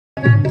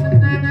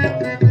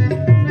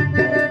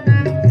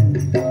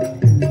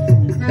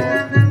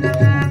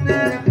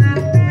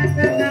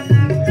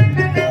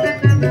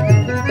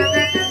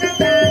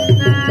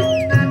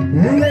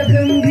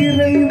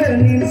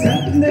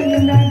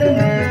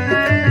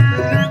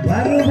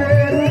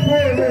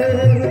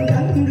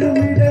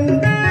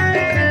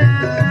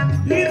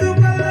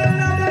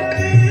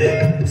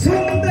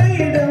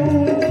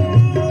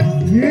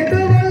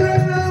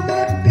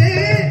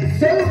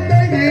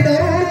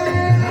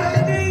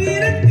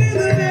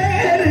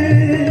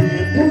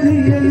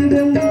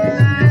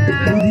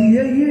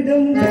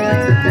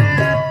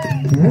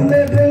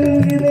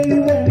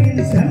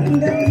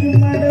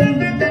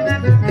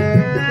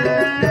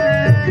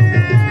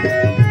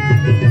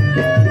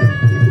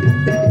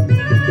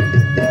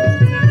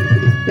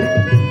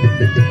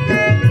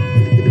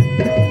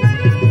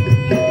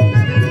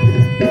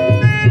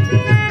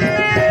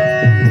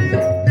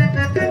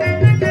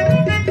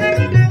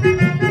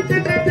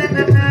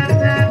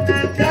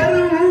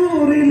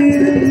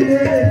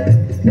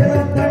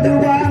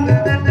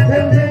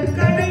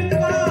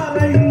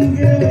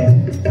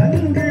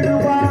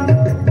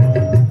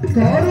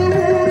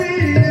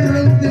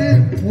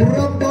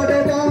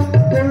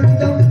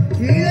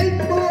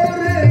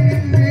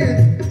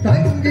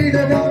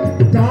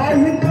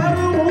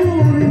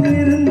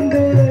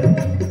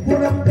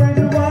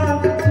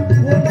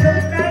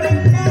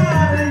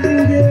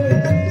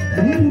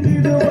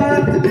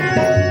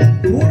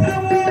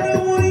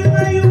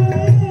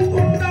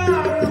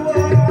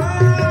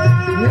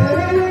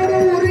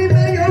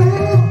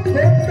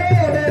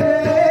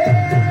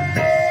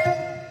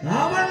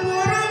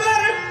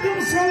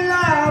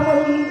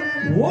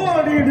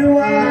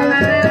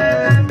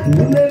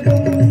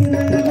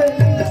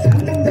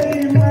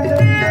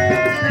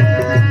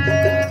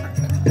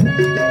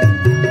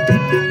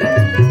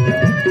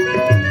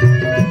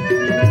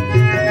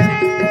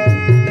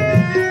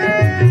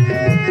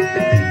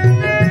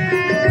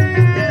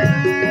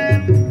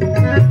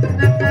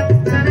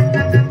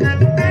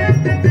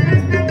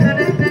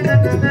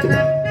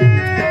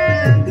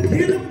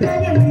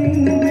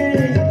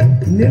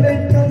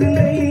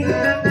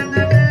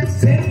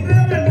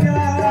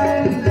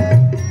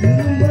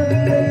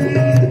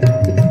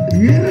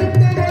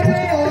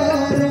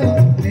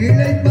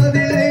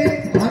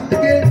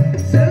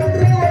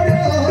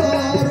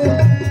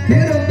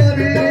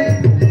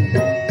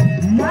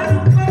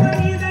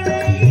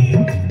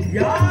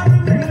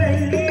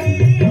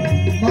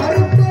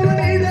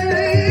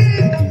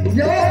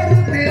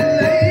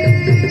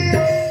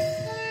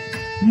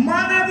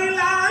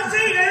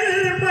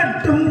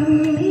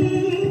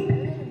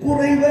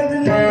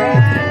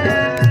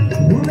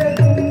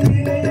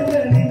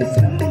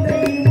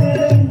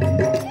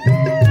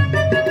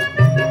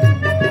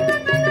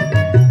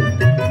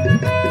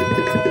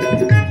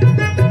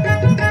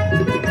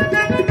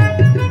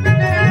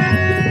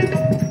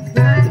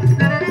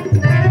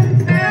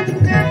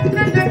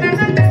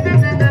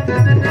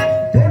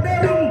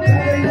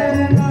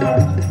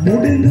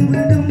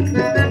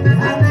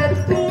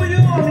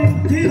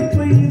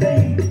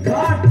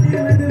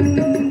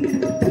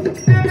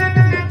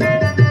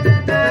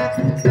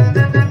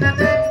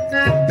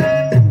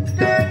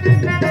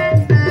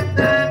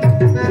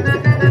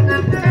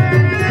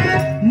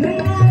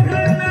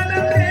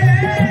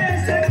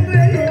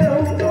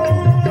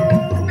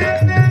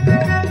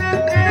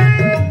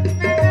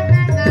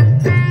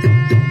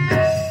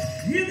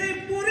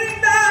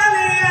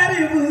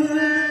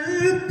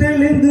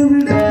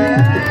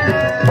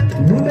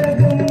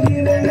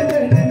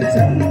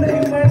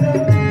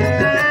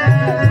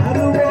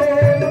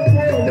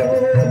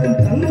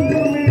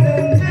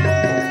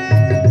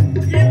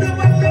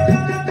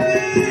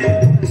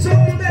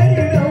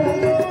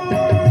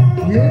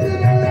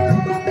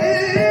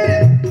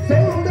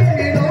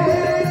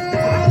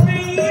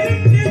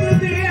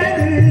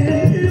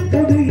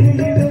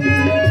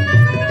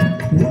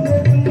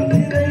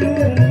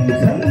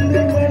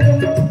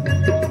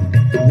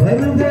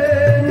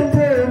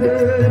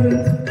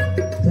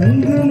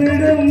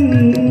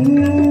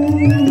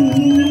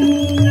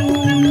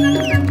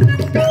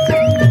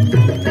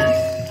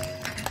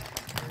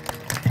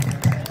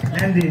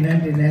நன்றி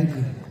நன்றி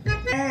நன்றி.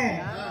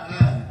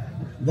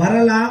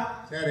 வரலாம்,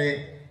 சரி.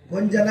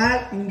 கொஞ்ச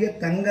நாள் இங்க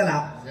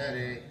தங்கலாம்,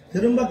 சரி.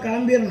 திரும்ப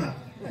கிளம்பிடணும்.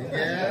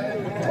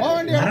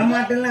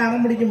 வரமாட்டேன்னு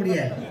அடம் பிடிக்க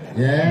முடியாது.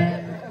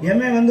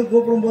 எம்ஏ வந்து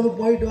கூப்பிடும் போது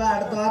போயிட்டு வா,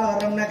 அடுத்த வாரம்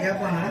வரோம்னா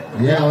கேட்பானா?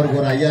 ஏன் அவருக்கு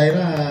ஒரு 5000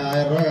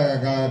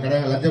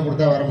 ரூபாய் லஞ்சம்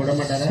கொடுத்தா வர விட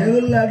மாட்டாங்க?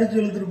 செவில்ல அடிச்சு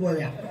இழுத்துட்டு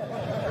போவேன்.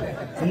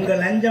 உங்க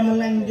லஞ்சம்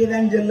எல்லாம்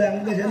இங்கதான் செல்லு,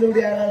 அங்க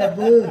செல்லுபடி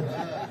ஆகாதப்பு.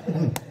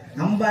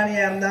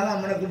 அம்பானியா இருந்தாலும்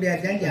அம்மனை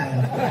குட்டியாச்சான்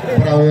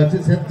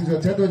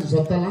சேர்த்து வச்சு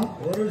சொத்தலாம்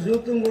ஒரு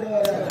சூத்தும் கூட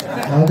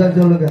அதான்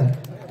சொல்லுங்க.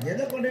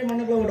 எதை கொண்டே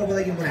மண்ணுக்குள்ள விட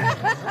புதைக்க போறேன்.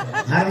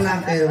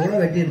 அரணாக்கையை கூட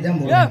வெட்டிட்டு தான்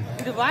போறோம்.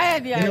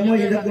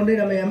 இதை கொண்டு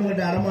நம்ம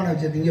எம்மகிட்ட அரமான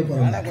வச்சு திங்க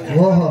போறோம்.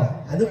 ஓஹோ,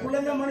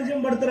 அதுக்குள்ள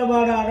மனுஷன் படுத்துற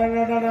பாடு.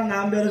 அடடா,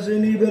 நான் பெருசு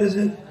நீ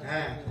பெருசு,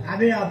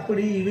 அவன்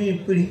அப்படி இவன்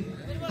இப்படி,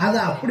 அதை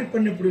அப்படி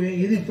பண்ணிவிடுவேன்,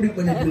 இது இப்படி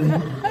பண்ணிவிடுவேன்.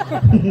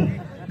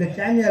 இந்த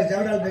சாமியார்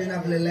சவடால்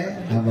பேசினாப்புல இல்ல,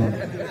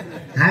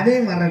 அதே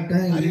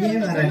வரட்டும் இதே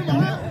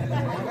வரட்டும்,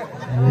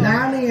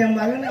 நானும் என்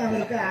மகன்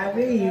அவருக்கு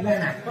அதே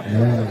இவன்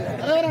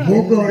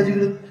மூக்க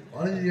உடைச்சுக்கிட்டு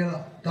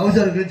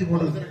டவுசர் கிழிச்சு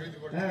போடுறது.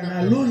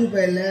 நான் லூசு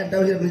பையில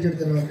டவுசர் கிழிச்சு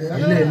எடுத்துருவேன்.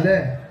 இல்ல இல்ல,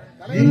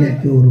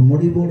 இன்னைக்கு ஒரு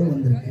முடிவோடு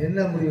வந்திருக்கு.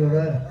 என்ன முடிவோட?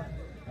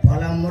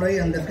 பல முறை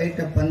அந்த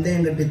கைட்ட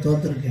பந்தயம் கட்டி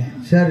தோத்துருக்கேன்.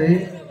 சரி,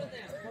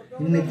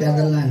 இன்னைக்கு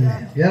அதெல்லாம் இல்லை.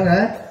 ஏங்க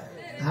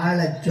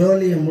ஆளை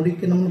ஜோலியை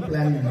முடிக்கணும்னு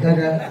பிளான்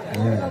பண்ணாங்க.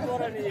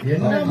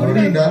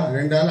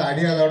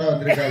 அடியாளோட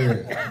வந்திருக்காரு.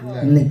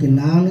 இன்னைக்கு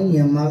நானும்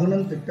என்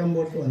மகனும் திட்டம்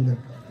போட்டு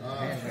வந்திருக்கோம்.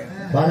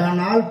 பல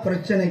நாள்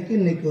பிரச்சனைக்கு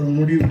இன்னைக்கு ஒரு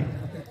முடிவு.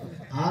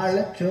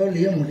 ஆளை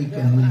ஜோலிய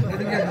முடிக்கணும்,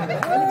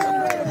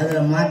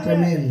 அதுல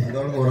மாற்றமே இல்லை.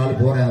 ஒரு ஆள்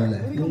போறேன்,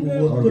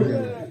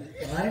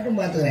 வரட்டும்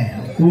பாத்துக்கிறேன்.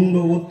 உங்க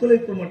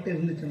ஒத்துழைப்பு மட்டும்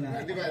இருந்துச்சுன்னா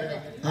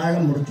ஆளை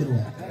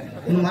முடிச்சிருவோம்.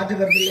 இன்னும் மாற்று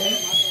கருத்து இல்லையா?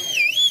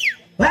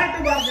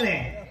 வரட்டும்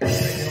பார்க்கிறேன்.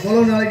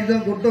 எவ்வளவு நாளைக்கு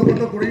தான் கொட்ட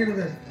கொட்ட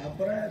குடிக்கிறது?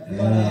 அப்புறம்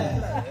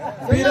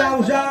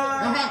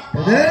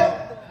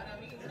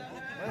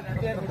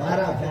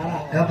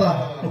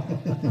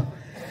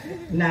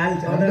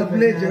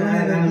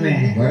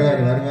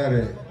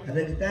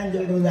அதுக்குத்தான்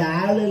சொல்றது,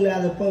 ஆளு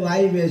இல்லாதப்ப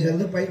வாய்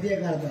பேசுறது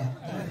பைத்தியக்காரத்தான்.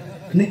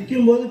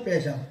 நிக்கும் போது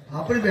பேசும்,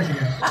 அப்படி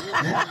பேசுங்க.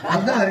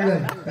 அதுதான்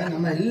அறிவாளி.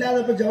 நம்ம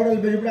இல்லாதப்ப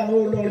ஜவடல் பேசிட்டு அவங்க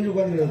உள்ள ஒளிஞ்சு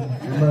உட்காந்துருக்கோம்.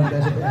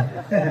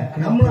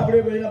 நம்மளும்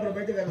அப்படியே பேச அப்புறம்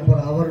பைத்தியக்காரன்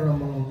போறோம். அவரும்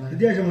நம்ம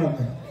வித்தியாசமா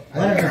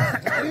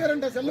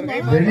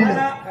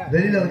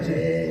வெளியில வச்சு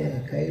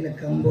கையில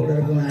கம்போடு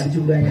இருக்கும், அடிச்சு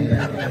விடுவாங்க.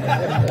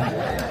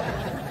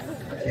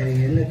 சரி,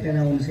 என்னக்கு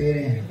நான் ஒண்ணு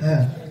செய்யறேன்.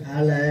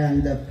 ஆளை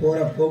அந்த போற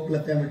போக்குல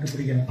தான் விட்டு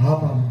பிடிக்கணும்.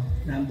 ஆமா ஆமா,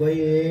 நான் போய்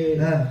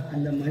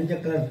அந்த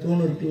மஞ்சள் கலர்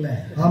தூணு இருக்குல்ல,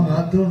 ஆமா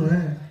தூணு,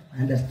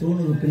 அந்த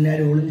தூணுக்கு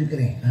பின்னாடி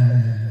ஒளிஞ்சுக்கிறேன்.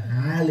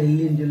 ஆள்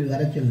இல்லைன்னு சொல்லி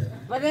வர சொல்லு,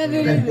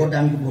 போட்டு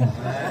அனுப்பி போவோம்.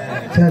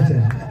 சரி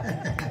சரி,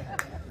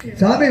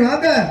 சாமி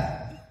வாங்க.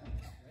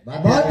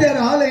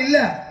 பாத்தியார் ஆளு இல்ல,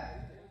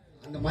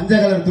 அந்த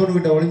மஞ்சள் கலர் தூணு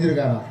கிட்ட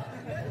ஒளிஞ்சிருக்காராம்.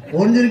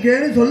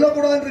 ஒளிஞ்சிருக்கேன்னு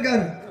சொல்லக்கூடாதுன்னு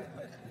இருக்காரு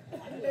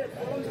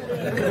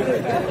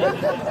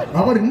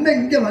அவர். இன்னும்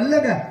இங்க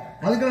வரலங்க,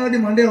 அதுக்காக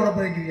மண்டையோட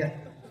போய்க்கிறீங்க.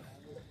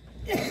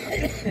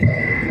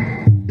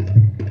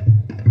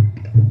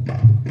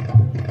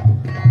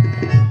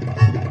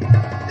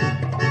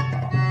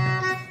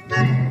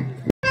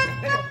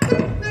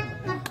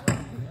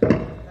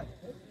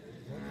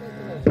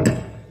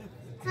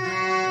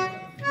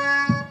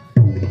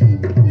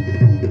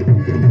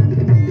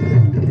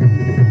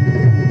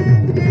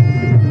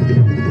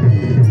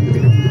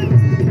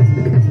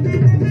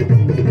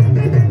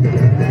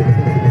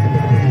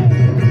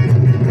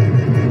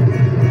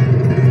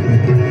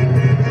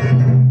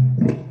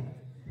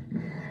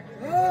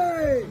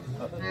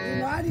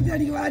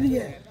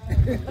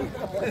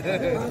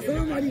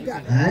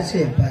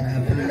 ஆசை பாரு,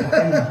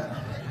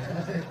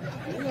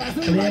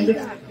 பரவாயில்ல,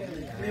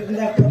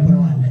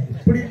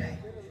 இப்படி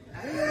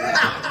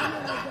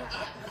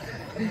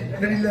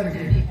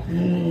இருக்கு.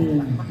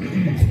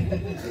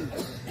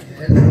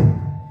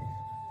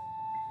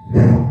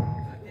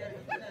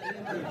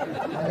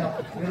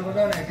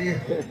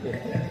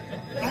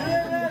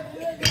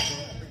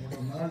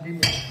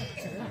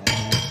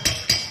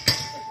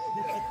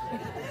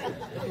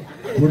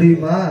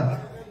 முடியுமா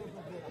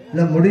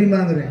இல்ல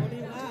முடியுமாங்கிறேன்.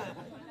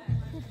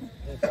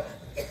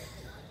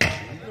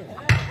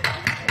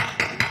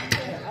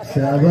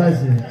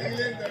 சபாஸ்,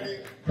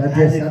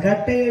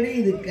 கட்டையடி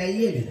இது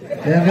கையடி.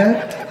 ஏங்க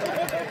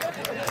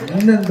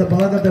இன்னும் இந்த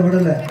பழக்கத்தை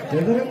விடல.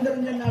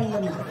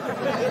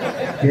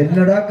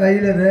 என்னடா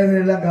கையில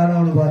ரேகையெல்லாம்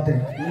காணவனு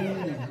பார்த்தேன்.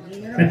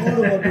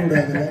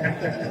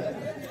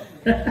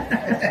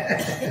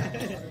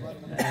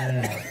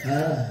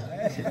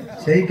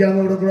 செய்யாம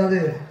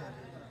விடக்கூடாது.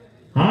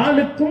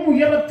 ஆளுக்கும்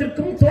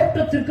உயரத்திற்கும்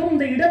தோற்றத்திற்கும்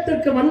இந்த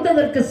இடத்திற்கு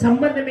வந்ததற்கு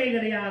சம்பந்தமே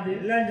கிடையாது.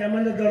 எல்லாம்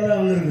சம்பந்தத்தோட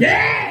தான் வந்திருக்கு.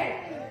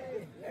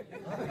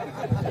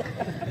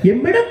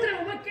 எம்மிடத்தில்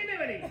உமக்கென்ன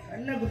வேலை?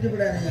 என்ன குத்தி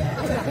விடாதீங்க,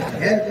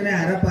 ஏற்கனவே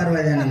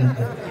அறப்பார்வாதான்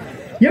நமக்கு.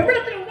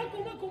 எம்மிடத்தில்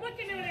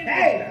உமக்கென்ன வேலை?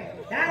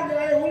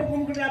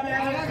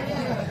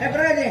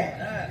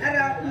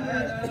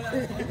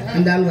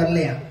 இந்த ஆள்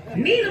வரலையா?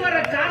 நீர் வர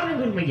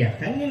காரணம் உண்மையா?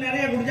 தண்ணி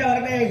நிறைய குடிச்சா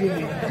வரவே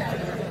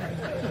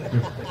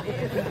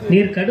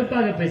நீர்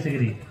கடுப்பாக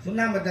பேசுகிறீர்.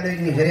 சுண்ணாம்பு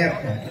தடவைக்கு நீ சரியா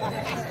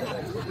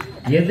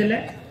எதுல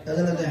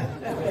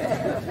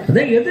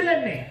எதுல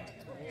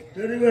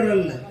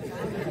திருவிரல்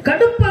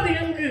கடுப்பது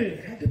எங்கு?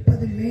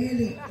 கடுப்பது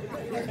மேலே,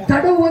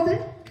 தடவுவது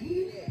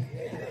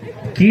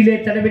கீழே.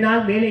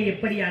 தடவினால் மேலே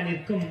எப்படியா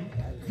நிற்கும்?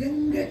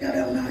 எங்க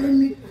தடவினாலும்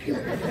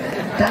நிற்கும்.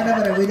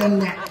 தடவர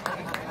விதங்க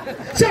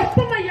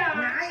செப்பமையா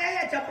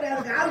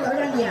சப்பையாவுக்கு ஆள்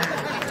வருவாங்கயா.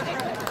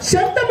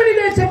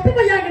 செந்தமிழிலே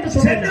செப்பமையா என்று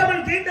சொல்ல.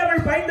 செந்தமிழ்,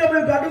 தீந்தமிழ்,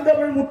 பைந்தமிழ்,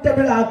 கடுந்தமிழ்,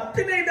 முத்தமிழ்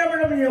அத்தனை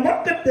தமிழும்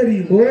எமக்கு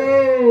தெரியும். ஓ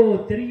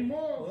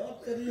தெரியுமோ?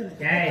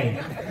 தெரியும்.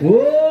 ஓ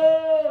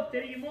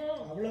தெரியுமோ?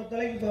 அவ்வளவு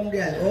தொலைக்கு போக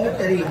முடியாது. ஓ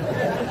தெரியும்.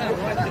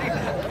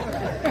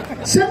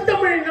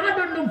 செந்தமிழ்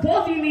நாடென்னும்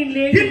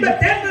போதினிலே இந்த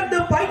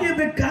தேர்ந்து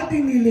பாய்ந்தது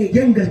காதினிலே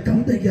எங்கள்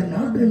தந்தையர்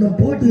நாடென்னும்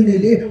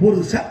போதினிலே ஒரு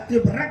சக்தி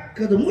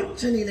பறக்கது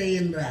மூச்சு நிலை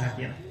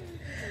என்றார்.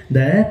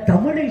 இந்த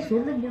தமிழை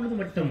சொல்லும் பொழுது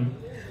மட்டும்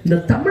இந்த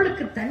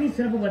தமிழுக்கு தனி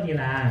சிறப்பு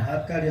பாத்தீங்களா?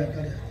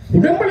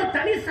 உடம்புல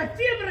தனி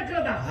சக்தியை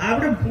பிறக்கிறதா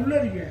அப்படி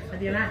புள்ளறிங்க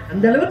பாத்தீங்களா?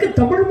 அந்த அளவுக்கு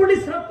தமிழ் மொழி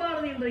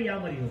சிறப்பானது என்று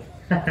யாமறியும்.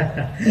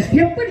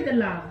 எப்படி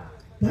இதெல்லாம்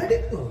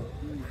படிப்பு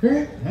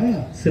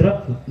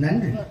சிறப்பு.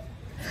 நன்றி.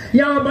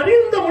 யாம்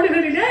அறிந்த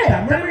மொழிகளிலே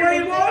தமிழ்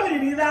மொழி போல்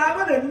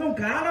இனிதாவது எங்கும்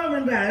காணோம்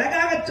என்று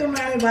அழகாக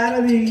சொன்னாங்க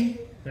பாரதி.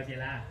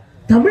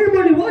 தமிழ்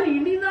மொழி போல்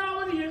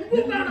இனிதாவது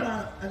எங்கும்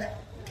காணோம்.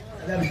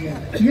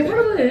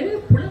 எவ்வளவு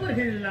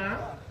புலவர்கள் எல்லாம்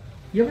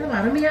எவ்வளவு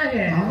அருமையாக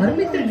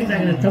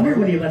வர்ணித்திருக்கிறாங்க தமிழ்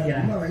மொழியை.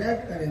 பார்த்தீங்களா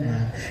விளையாட்டுக்காரங்க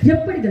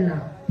எப்படி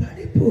இதெல்லாம்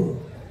படிப்பு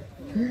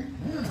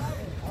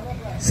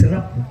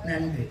சிறப்பு.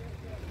 நன்றி.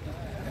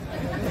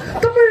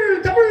 தமிழ்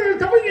தமிழ்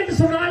தமிழ் என்று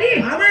சொன்னாலே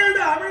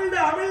அமிழ்ந்து அமிழ்ந்து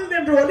அமிழ்ந்து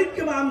என்று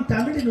ஒலிக்குமாம்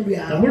தமிழினுடைய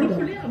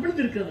தமிழுக்குள்ளே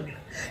அமிழ்ந்து இருக்கிறது.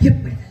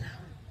 எப்படி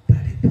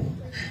படிப்பு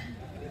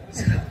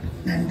சிறப்பு.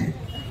 நன்றி.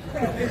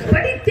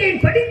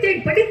 படித்தேன்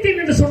படித்தேன் படித்தேன்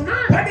என்று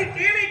சொன்னால் படி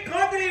கீழே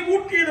காதலை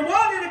ஊட்டியது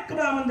போல்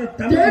இருக்குமாம் அந்த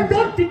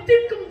தமிழ்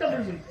தித்திக்கும்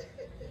தமிழ் மொழி.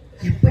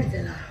 எப்படி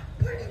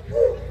படிப்பு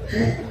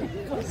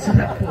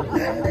சிறப்பு.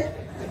 நன்றி.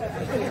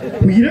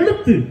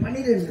 உயிரெழுத்து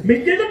 12,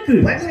 மெய்யெழுத்து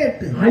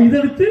 18,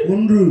 ஆயுதெழுத்து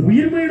 1,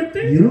 உயிர்மை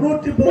எழுத்து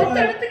 210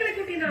 எழுத்துக்களை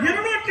கூட்டினார்.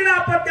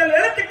 247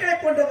 எழுத்துக்களை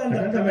கொண்டது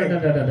அந்த தமிழ்.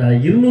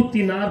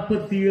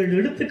 247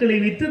 எழுத்துக்களை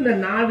வைத்து இந்த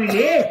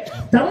நாவிலே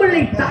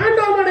தமிழை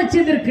தாண்டவமட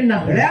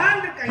செய்திருக்கின்றார்கள்.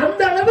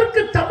 அந்த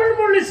அளவுக்கு தமிழ்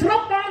மொழி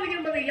சிறப்பானது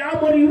என்பதை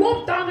யாம்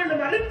அறிவோம். தாங்கள்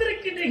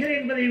அறிந்திருக்கின்றீர்கள்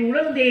என்பதை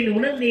உணர்ந்தேன்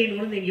உணர்ந்தேன்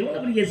உணர்ந்தேன்.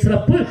 எவ்வளவு பெரிய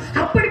சிறப்பு!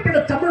 அப்படிப்பட்ட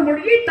தமிழ்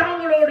மொழியை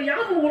தாங்களோடு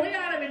யாம்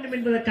உரையாட வேண்டும்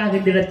என்பதற்காக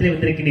இந்த இடத்திலே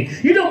வந்திருக்கிறேன்.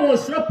 இடமோ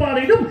சிறப்பான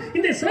இடம்.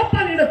 இந்த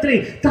சிறப்பான இடத்திலே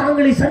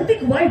தாங்களை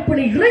சந்திக்கும்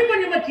வாய்ப்பினை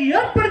இறைவன் நமக்கு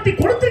ஏற்படுத்தி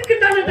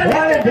கொடுத்திருக்கின்றார்கள்.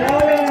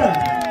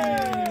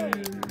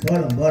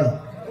 போலும் போலும்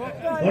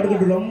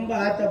போட்டுக்கிட்டு ரொம்ப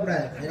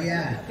ஆசைப்படாது சரியா?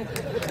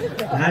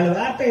 4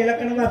 வார்த்தை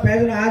இலக்கணமா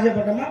பேசணும்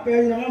ஆசைப்பட்டோமா,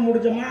 பேசணுமா,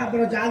 முடிச்சோமா,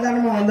 அப்புறம்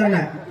சாதாரணமா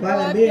வந்துடுனேன். வா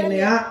தம்பி,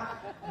 என்னையா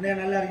என்ன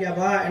நல்லா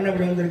இருக்கியாப்பா, என்ன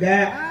இப்படி வந்திருக்க,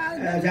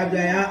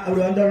 சாப்பிட்டாயா,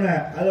 அப்படி வந்தோடனே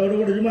அதை விட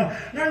கொடுச்சுமா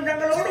நான்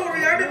தங்களோடு ஒரு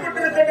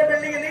ஏடுபட்டிருக்கின்ற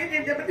பிள்ளைகளை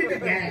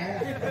இருக்கேன்.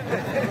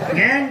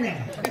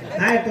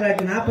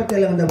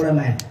 1947 வந்த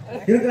படமே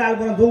இருக்கிற ஆள்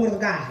போன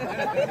தூங்குறதுக்கா?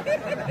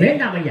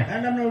 வேண்டாம் ஐயா,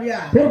 வேண்டாம்.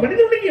 ஒரு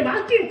மனிதனுடைய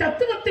வாழ்க்கையின்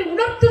தத்துவத்தை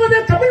உணர்த்துவதே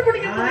தமிழ் மொழி.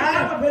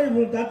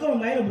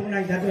 தத்துவம் மயில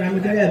போனாங்க. தத்துவம்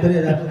நமக்கு தெரியாது.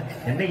 பெரிய தத்துவம்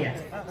என்னையா?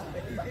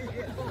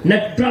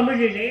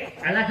 நற்றமிழிலே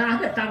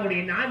அழகாக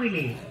தாங்களுடைய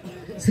நாவிலே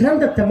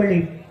சிறந்த தமிழை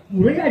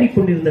உரையாடி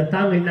கொண்டிருந்த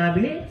தாங்கள்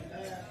நாவிலே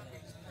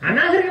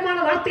அநாகரிகமான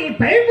வார்த்தையை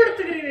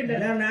பயன்படுத்துகிறீர்கள்.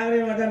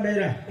 நாகரிகமா தான்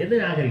பேசுறேன். எது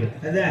நாகரிகம்?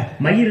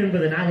 மயிர்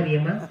என்பது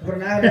நாகரிகமா?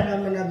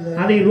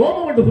 அதை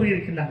ரோமம் என்று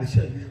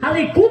கூறியிருக்கிறார்கள்,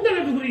 அதை கூந்தல்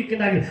என்று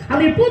கூறியிருக்கிறார்கள்.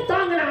 அதை போ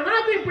தாங்கள்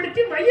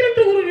அநாகரிகப்படுத்தி மயிர்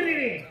என்று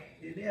கூறுகிறீர்கள்.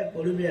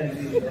 கொடுமையா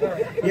இருக்கு.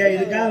 ஏன்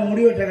இதுக்காக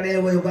முடிவெற்ற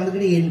கடையில் போய்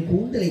உட்காந்துக்கிட்டு என்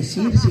கூந்தலை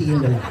சீர்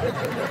செய்யுங்கள்,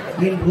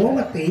 என்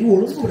ரோமத்தை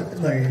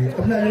ஒழுங்குபடுத்துங்கள்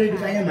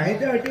அப்படின்னு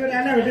மயத்தை வெட்டி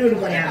விடானா வெட்டி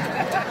விடுப்பாயா?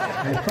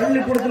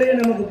 பள்ளிக்கூடத்திலேயே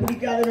நமக்கு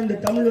பிடிக்காத இந்த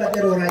தமிழ்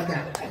வாத்தியார் ஒரு ஆய்க்கா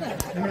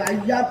நம்மள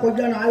ஐயா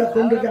கொஞ்சம் நாளை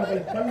கொண்டிருக்கேன்,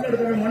 பல்லு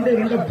எடுக்கிற மண்டை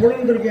ரெண்ட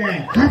புலந்திருக்கேன்.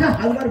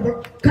 அது மாதிரி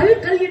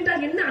கல் கல்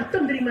என்றால் என்ன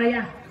அர்த்தம்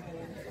தெரியுமாயா?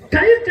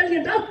 கல் கல்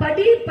என்றால்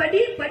படி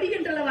படி படி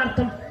என்றளவு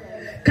அர்த்தம்.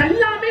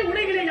 கல்லாமே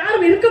உலகிலே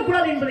யாரும்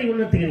இருக்கக்கூடாது என்பதை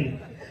உணர்த்துகிறேன்.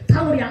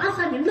 தாங்களுடைய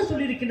ஆசான் என்ன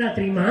சொல்லி இருக்கின்றார்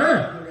தெரியுமா?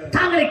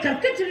 தாங்களை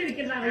கற்க சொல்லி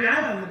இருக்கின்றார்கள்.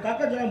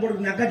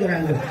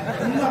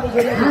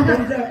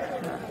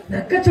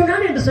 நக்க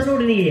சொன்னான் என்று சொன்ன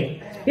உடனே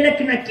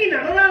எனக்கு நக்கி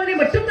நடராதனை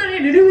மட்டும்தானே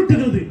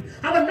நினைவூட்டுகிறது.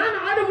 அவன் தான்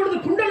ஆடும் பொழுது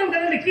குண்டலம்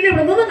கடலில் கீழே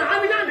விழுந்தது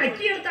நாவினா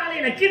நக்கி எடுத்தாலே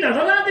நக்கி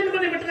நடராதன்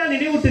என்பதை மட்டும் தான்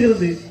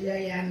நினைவூட்டுகிறது.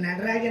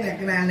 நடராஜ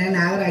நக்கினானே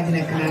நாகராஜ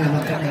நக்கினான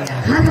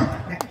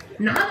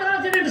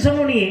நாகராஜன் என்று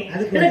சொன்னோனே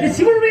எனக்கு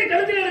சிவனுடைய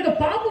கழுத்தில் எனக்கு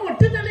பாம்பு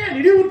மட்டும்தானே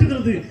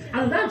நினைவூட்டுகிறது.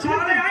 அதுதான்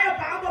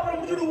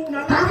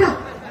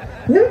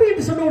ஊமி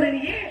என்று சொன்ன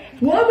உடனேயே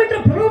ஓம் என்ற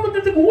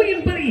பிரபந்தத்துக்கு ஊ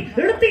என்பதை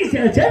எழுத்தை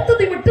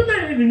சேர்த்ததை மட்டும்தான்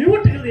எனக்கு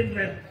நினைவூட்டுகிறது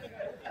என்றார்.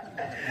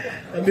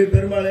 தம்பி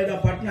பெருமாளே,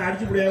 நான் பட்டணம்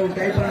அடிச்சு முடியாது ஒரு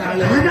கைப்பான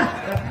ஆளு.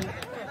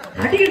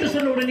 அடி என்று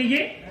சொன்ன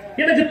உடனேயே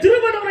எனக்கு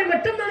திருமணமுறை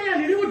மட்டும்தானே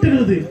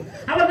நினைவூட்டுகிறது.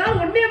 அவர்தான்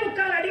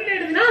 1.25 அடியில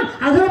எழுதினால்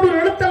அதோடு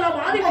எழுத்தெல்லாம்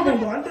ஆதி வந்து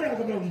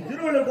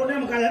திருவள்ளுவர்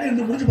 1.25 அடி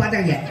இருந்து முடிச்சு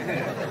பார்த்தாங்க.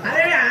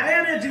 அதே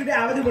அரையாணை வச்சுக்கிட்டே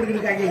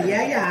அவதிப்படுத்திருக்காங்க.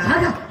 ஏயா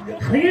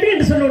அரையடி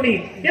என்று சொன்னோடனே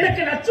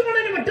எனக்கு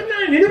லட்சுமணனை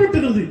மட்டும்தான்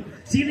நினைவூட்டுகிறது.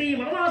 சீதையை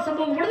வனவாசம்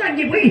போகும் பொழுது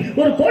அங்கே போய்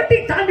ஒரு கோட்டை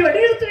தாண்டி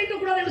வடிவெடுத்து வைக்க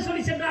கூடாது என்று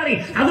சொல்லி சென்றாரே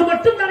அது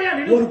மட்டும் தானே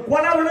ஒரு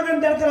கொலை விழுது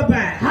இந்த இடத்துல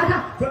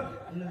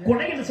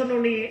கொலை என்று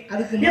சொன்னோடனே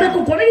எனக்கு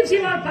கொலையும்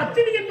செய்வார்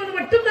பத்தினி என்பது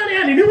மட்டும் தானே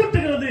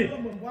நினைவூட்டுகிறது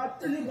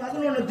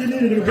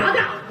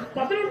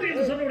 11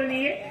 என்று சொன்ன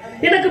உடனே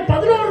எனக்கு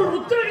 11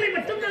 ருத்ரங்களை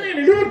மட்டும் தானே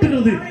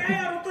நினைவூட்டுகிறது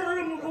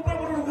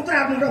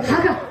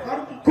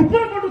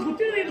குப்பரம் போட்டு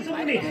குத்தியது என்று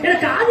சொன்னேன்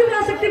எனக்கு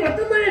ஆதிபராசக்தி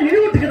மட்டும் தானே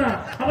நினைவூட்டுகிறார்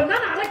அவன்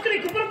தான் அலக்கரை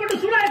குப்பரம்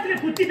போட்டு சூழாயத்திலே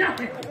குத்தினான்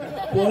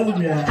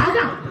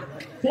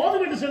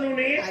போதும் என்று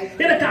சொன்னோடனே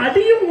எனக்கு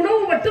அடியும்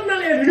உணவு மட்டும்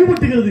தான்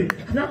நினைவூட்டுகிறது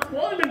அதான்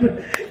போதும் என்று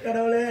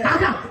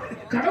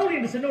கடவுள்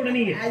என்று சொன்ன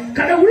உடனே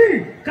கடவுள்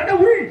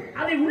கடவுள்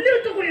அதை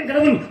உள்ளிருக்கக்கூடிய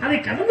கடவுள் அதை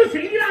கடந்து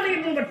செல்கிறானே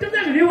என்பது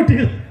மட்டும்தான்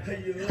நினைவூட்டுகிறது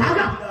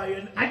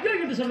ஐயோ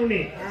என்று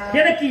சொன்னோடனே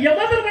எனக்கு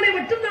யமதர்மனை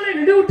மட்டும்தான்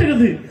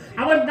நினைவூட்டுகிறது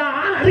அவன்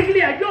தான்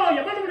அருகிலே ஐயோ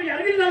யமதர்மனுடைய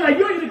அருகில் தான்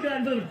ஐயோ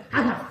இருக்கிறான்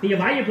நீங்க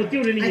வாயை பொத்தி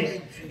உடனே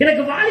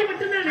எனக்கு வாலி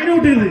மட்டும்தான்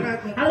நினைவூட்டுகிறது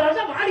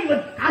அதனாலதான் வாலி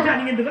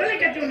நீங்க இந்த விரலை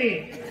கட்டினே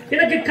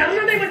எனக்கு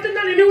கர்ணனை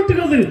மட்டும்தான்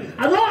நினைவூட்டுகிறது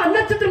அதோ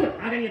அன்னச்சத்திரம்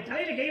நீங்க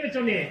தலையில கை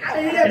வச்சோன்னே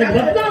எனக்கு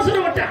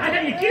பத்மாசுரம் மட்டும்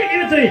நீங்க கீழே கை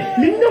வச்சு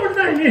லிங்கம்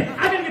மட்டும்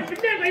நீங்க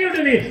பின்னே கை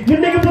விடுனே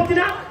முன்னைக்கு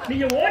பொத்தினா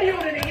நீங்க ஓடி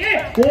உடனே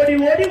ஓடி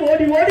ஓடி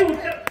ஓடி ஓடி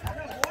விட்டு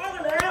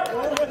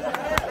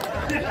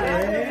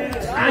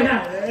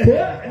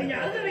நீங்க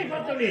அழுதனை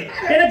பார்த்தோன்னே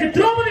எனக்கு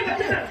திரௌபதி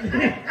மட்டும்தான்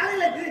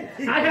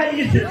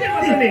நீங்க சிரிச்சை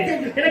பார்த்தோன்னே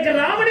எனக்கு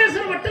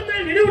ராமணேஸ்வரம்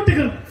மட்டும்தான்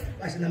நினைவூட்டுகிறது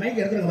இந்த மைக்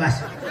எடுத்துருங்க பாஸ்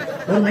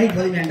ஒரு மைக்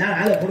பதிவு வேண்டாம்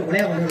ஆளை போட்டு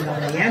கொலையா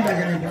கொண்டு ஏன்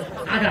பாஸ்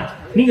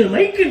நீங்கள்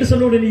மைக் என்று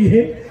சொன்ன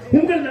உடனே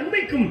உங்கள்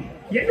நன்மைக்கும்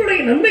என்னுடைய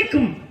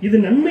நன்மைக்கும் இது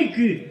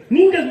நன்மைக்கு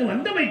நீங்கள்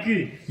வந்தமைக்கு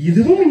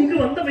இதுவும் இங்கு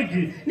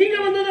வந்தமைக்கு நீங்க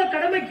வந்ததோ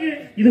கடமைக்கு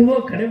இதுவோ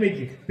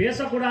கடமைக்கு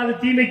பேசக்கூடாது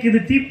தீமைக்கு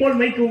இது தீப்போல்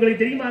மைக்கு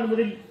உங்களுக்கு தெரியுமா அது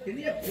முதல்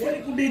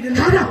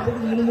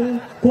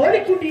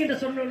கோழிக்குட்டி என்று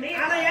சொன்னோடனே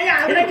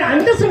எனக்கு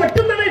அண்டசு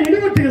மட்டும் தானே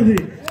நினைவூட்டுகிறது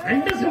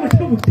அண்டசு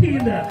மட்டும்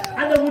முட்டுகின்றார்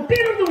அந்த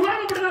முட்டையிலிருந்து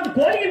உருவாக்கப்படுது அந்த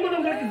கோழி என்பது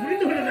உங்களுக்கு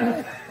புரிந்து கொள்ள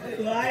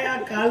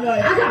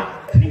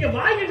நீங்க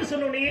வாய் என்று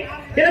சொன்னோடனே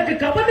எனக்கு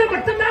கபதை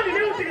மட்டும்தான்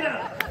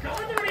நினைவூட்டுகிறார்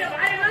கபதனுடைய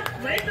வாயெல்லாம்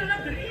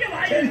வயசுலாம் பெரிய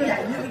வாய்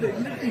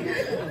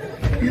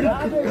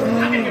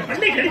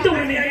பண்ணை கடித்த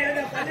உடனே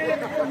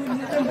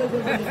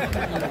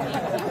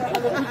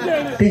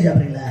டீ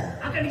சாப்பிடுறீங்களா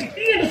நீங்க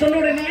டீ என்று சொன்ன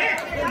உடனே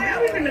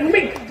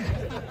நன்மை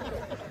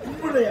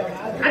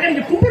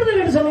நீங்க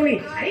கும்பிடுதல் என்று சொன்னோனே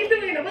 5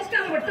 வகை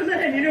நமஸ்காரம்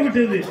மட்டும்தான்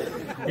நினைவூட்டுது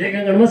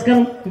ஏகாங்க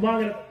நமஸ்காரம்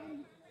குபாகரம்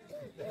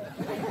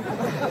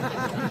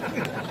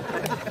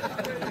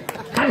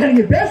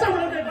நீங்க பேசாம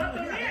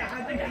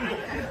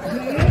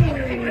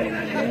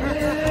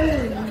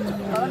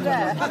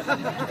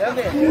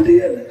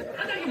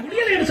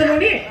முடியல என்று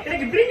சொன்னோனே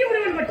எனக்கு பிரிஞ்ச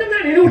முடிவன்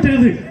மட்டும்தான்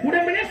நினைவூட்டுகிறது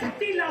உடம்புலே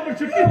சக்தி இல்லாமல்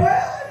சுற்றி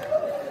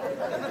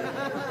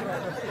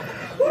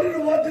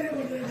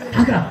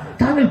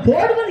தாங்கள்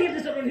போடுவது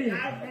என்று சொன்னோனே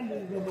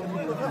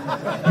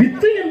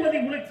வித்து என்பதை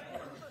உனக்கு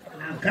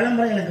நான்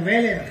கிளம்புறேன் எனக்கு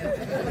வேலை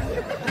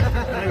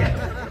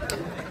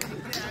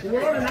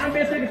உங்களோட நான்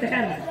பேசுறதுக்கு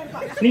தயார்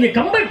நீங்க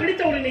கம்பை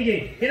பிடித்த உடனே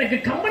எனக்கு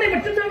கம்பனை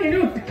மட்டும்தான்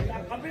நினைவூட்டு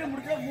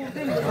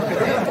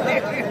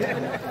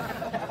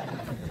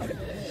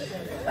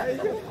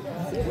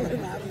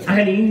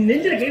நீ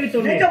நெஞ்சில கை வச்ச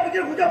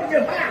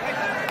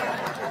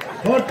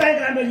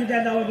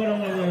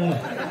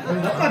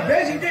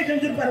பேசிக்கிட்டே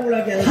செஞ்சிருப்பாரு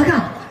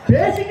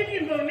பேசிக்கிட்டு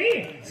என்பவனே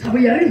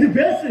சபை அறிந்து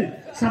பேசு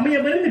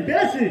சமயம் அறிந்து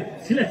பேசு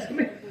சில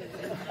சமயம்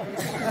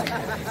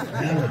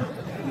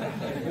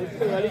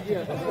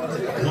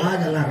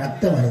காதெல்லாம்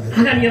ரத்தம் வருது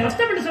நீங்க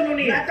ரத்தம் என்று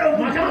சொன்னோனே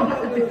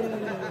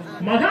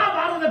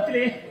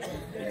மகாபாரதத்திலே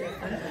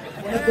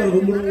ஒரு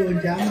கும்பிடு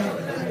ஜாமான்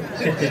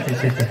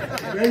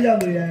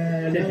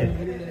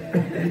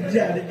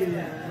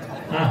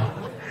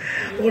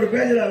ஒரு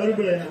பேசல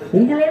விரும்பல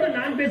உங்களோட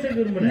நான் பேச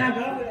விரும்பல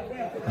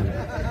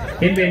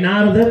என்பே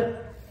நாரதர்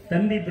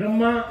தந்தி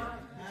பிரம்மா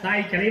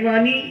தாய்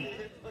கலைவாணி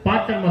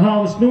பாட்டன்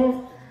மகாவிஷ்ணு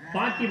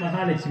பாட்டி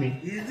மகாலட்சுமி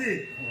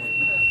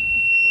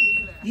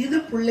இது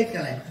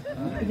பிள்ளைக்கலை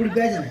இப்படி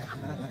பேசணும்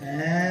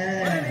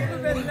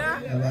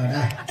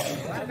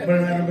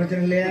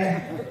பிரச்சனை இல்லையா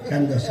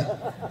சந்தோஷம்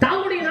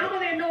தாங்களுடைய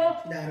நாமதை என்னவோ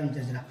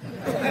ஆரம்பிச்சிருச்சுனா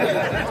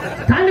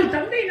தாங்கள்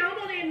தந்தை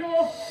நாமதை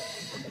என்னவோ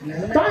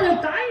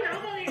தாங்கள் தாய்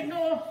நாமதை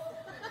என்னவோ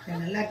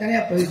நல்லா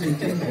கரையா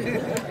போயிட்டு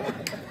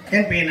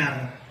என் பையனார்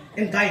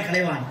என் தாய்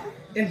கலைவான்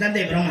என்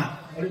தந்தை பிரம்மா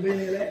அப்படி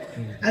போயிருந்தீங்களே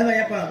அது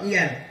மாதிரி அப்பா இங்க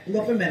யாரு உங்க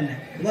அப்பா பேர் என்ன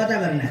உங்க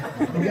தான்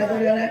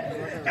பேர் என்ன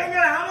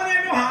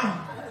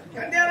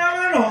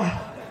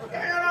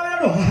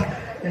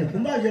எனக்கு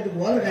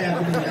கும்பாபிஷேகத்துக்கு ஓத காயா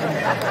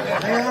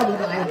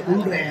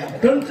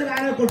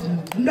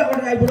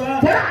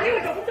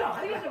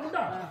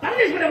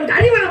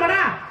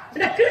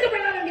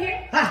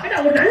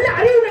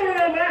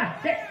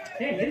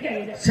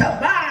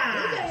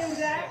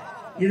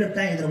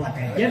இதைத்தான்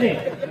எதிர்பார்த்தேன்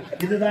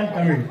இதுதான்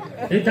தமிழ்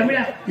இது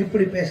தமிழா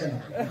இப்படி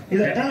பேசணும்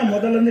இதைத்தான் நான்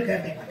முதல்ல இருந்து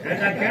கேட்டேன்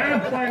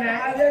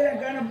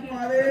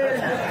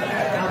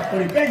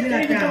அப்படி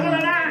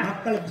பேசினாக்கா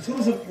மக்களுக்கு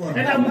சுறுசுறுப்பு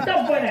முட்டை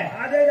போல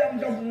அதே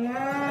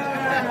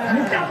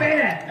முட்டை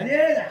பேர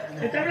அதேதான்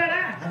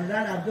தமிழா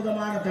அதுதான்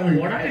அற்புதமான தமிழ்.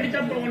 இடிச்சா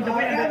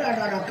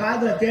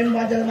காதுல தேன்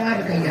பாய்ச்சலமா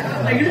இருக்கீங்க.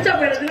 இடிச்சா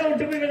போயிடுறதுல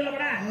விட்டு போய்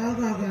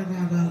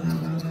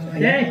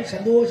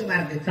சந்தோஷமா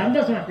இருக்கு.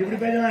 சந்தோஷமா இப்படி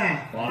பேசுவேன்.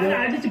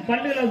 அடிச்சு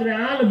பல்லுல வந்து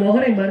நாலு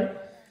முகரை மாதிரி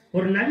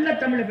ஒரு நல்ல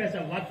தமிழ பேச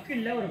வக்கு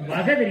இல்ல, ஒரு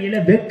வகை தெரியல,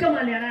 வெக்கமா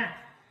இல்லையாடா?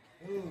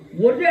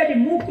 ஒரு அடி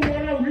மூக்கு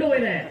போனா உள்ள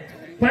போயிட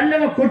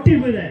பல்லெல்லாம் கொட்டி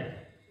போயிட.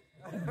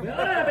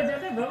 விவரம்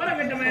பேசாத, விவரம்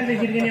கட்ட மாதிரி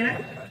பேசிருக்கீங்க.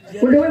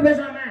 கொண்டு போய்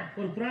பேசாம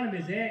ஒரு புராணம்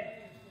பேசு,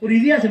 ஒரு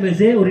இதிகாசம்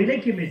பேசு, ஒரு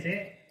இலக்கியம் பேசு,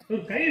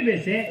 ஒரு கவி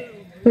பேசு,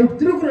 ஒரு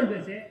திருக்குறள்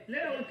பேசு, இல்ல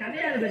ஒரு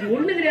கதையாத பேசு.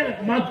 ஒண்ணு தெரியாது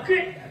மக்கு.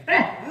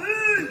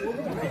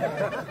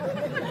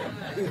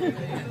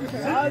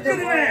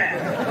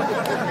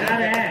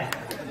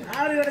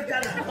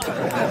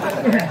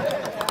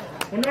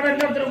 உன்னோட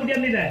இன்னொருத்தர கூட்டி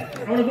வந்தீங்க,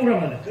 அவனை கூப்பிட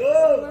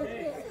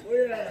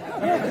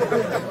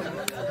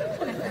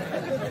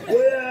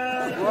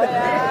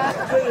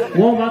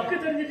உன் மக்கு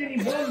தெரிஞ்சிட்டு நீ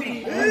போம்பி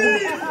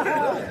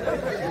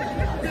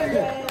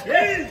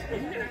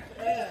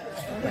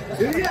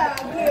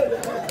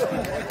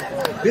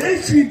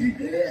பேசிட்டு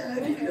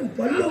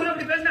பல்லு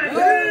அப்படி பேசினா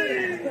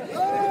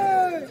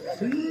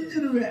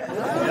செஞ்சிருவேன்.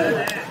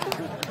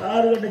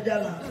 ஆறு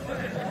கட்டுச்சாலும்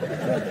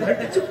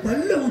அடிச்சு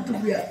பல்ல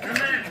ஊத்துப்பியா?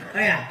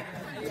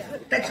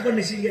 டச்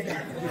பண்ணி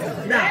சீங்கிட்டேன்.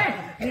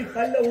 நீ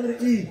பல்ல ஊரு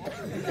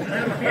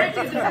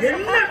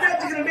என்ன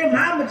பேச்சுக்கிறே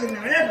மாமச்சு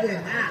விளையாட்டு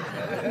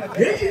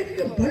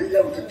பேசிட்டு பல்ல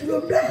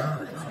ஊத்துட்டுவோம்டா.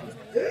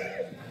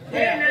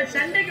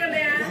 சண்டைக்கு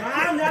வந்தையா?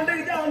 நான்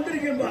சண்டைக்கு தான்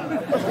வந்திருக்கேன்பா.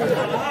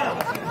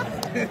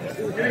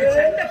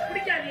 சண்டை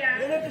பிடிக்காதியா?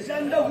 எனக்கு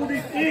சண்டை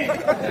பிடிச்சி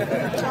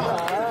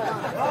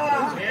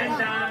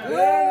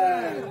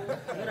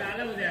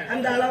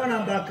அந்த அளவை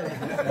நான் பாக்குறேன்.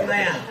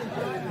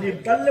 நீ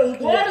பல்ல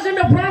ஊத்து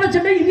சண்டை, புராண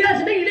சண்டை, இந்தியா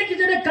சண்டை, இலக்கிய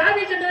சண்டை,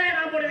 காவிய சண்டை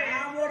நான் போடுவேன்.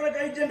 நான் போடுற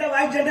கை சண்டை,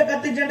 வாய் சண்டை,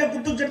 கத்தி சண்டை,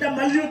 குத்து சண்டை,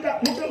 மல்யுத்தா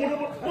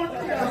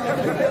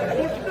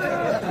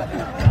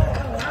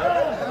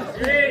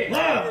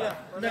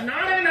இந்த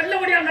நாடகம்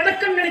நல்லபடியா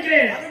நடக்கும்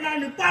நினைக்கிறேன்.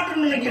 நான்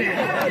நிப்பாட்டுன்னு நினைக்கிறேன்.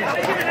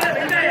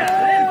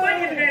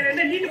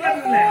 நீட்டு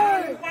பாட்டுல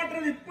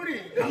நிப்பாட்டுறது இப்படி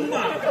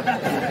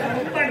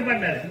பாட்டு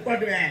பாட்டாரு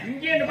நிப்பாட்டுவேன்.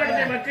 இங்கே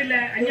பாட்டு மக்கள் இல்ல,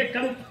 அங்கே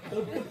கம்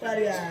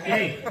பாரியா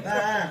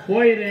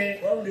போயிரு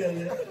போக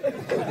முடியாது.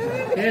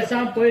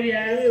 பேசாம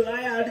போயிரியா?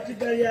 வாய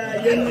அடிச்சுட்டாரியா?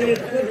 என்னை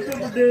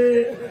கொட்டு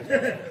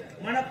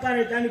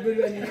மணப்பாறை தாண்டி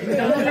போயிருவாங்க.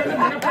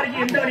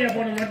 மணப்பாறைக்கு எந்த வழியா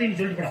போன மாட்டேன்னு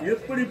சொல்லிட்டு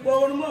எப்படி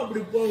போகணுமோ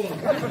அப்படி போகும்.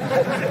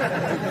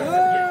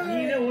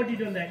 நீனே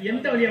ஓட்டிட்டு வந்த,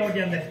 எந்த வழியா ஓட்டி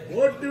வந்த?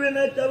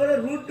 ஓட்டுவேனே தவிர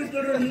ரூட்டு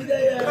சொல்றேன்.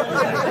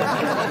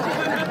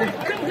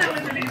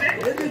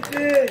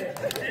 எதுக்கு?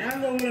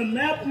 நாங்க உங்களை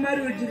மேப்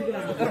மாதிரி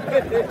வச்சிருக்கோம்.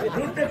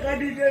 ரூட்டை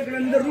காட்டிட்டே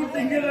இருக்கிறோம். இந்த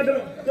ரூட் இங்கே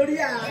காட்டுறோம்.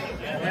 தொடியா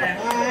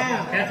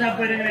பேசா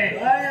போயிருக்கிறேன்.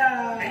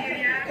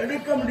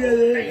 எடுக்க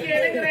முடியாது.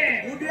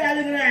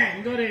 முடியாதுங்கிறேன்.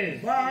 இங்க ஒரு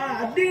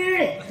அப்படி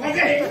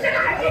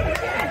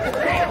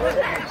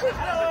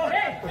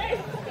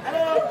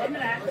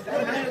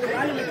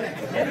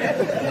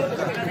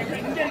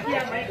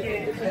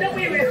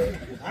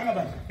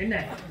என்ன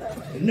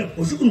என்ன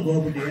பொசுக்குன்னு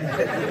கோபப்பட்டியா?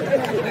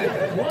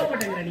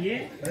 கோபப்பட்டங்க நீ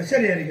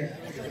பிரஷர் ஏறிக்க.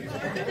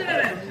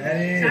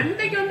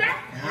 சண்டைக்கு வந்த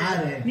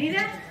யாரு?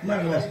 நீதான்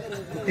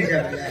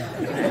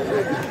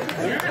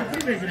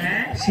அப்படி பேசுற.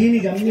 சீனி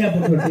கம்மியா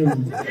போட்டு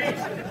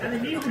அது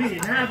நீ குடி.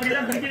 நான்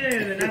அப்படியெல்லாம்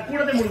குடிக்கிறது, நான் கூட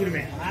தான்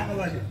கொடுக்குறேன்.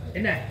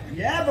 என்ன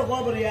ஏன் இப்ப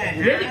கோபப்படுறியா?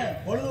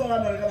 பொழுது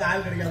வராம இருக்கிறது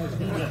ஆள் கிடைக்காம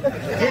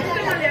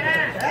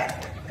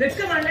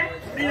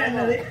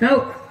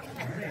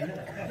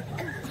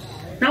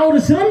நான் ஒரு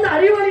சிறந்த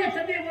அறிவாளியை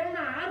சந்திக்க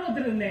போறேன்னு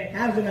ஆர்வத்தில் இருந்தேன்.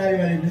 யாருக்கு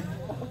அறிவாளி?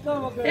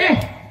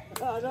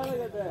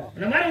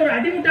 இந்த மாதிரி ஒரு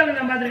அடிமுட்டாளை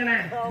நான்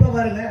பாத்துருக்கேன். இப்ப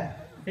பாருங்க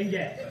எங்க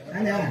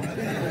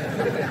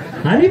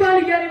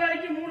அறிவாளிக்கு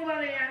அறிவாளிக்கு 3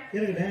 வாதையா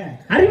இருக்குண்ணே.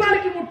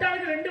 அறிவாளிக்கு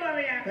முட்டாளுக்கு 2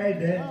 வாதையா.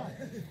 ரைட்டு.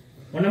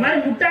 உன்ன மாதிரி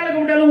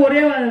முட்டாளுக்கு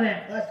ஒரே வாதை.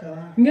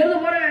 இங்க இருந்து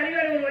போறேன்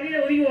அறிவாளி ஒரு வழியில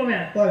ஒதுங்கி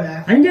போவேன்.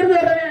 அங்க இருந்து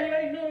வரவே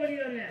அறிவாளி இன்னொரு வழி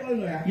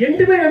வருவேன்.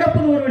 2 பேர்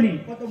நடப்பது ஒரு வழி.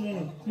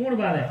 3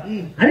 பாதை.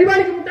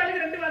 அறிவாளிக்கு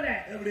முட்டாளுக்கு 2 பாதை.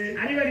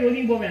 அறிவாளி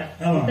ஒதுங்கி போவேன்.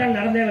 முட்டாள்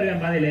நடந்தே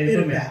வருவேன் பாதையில.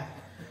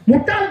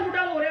 முட்டாளுக்கு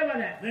ஒரே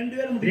பாதை.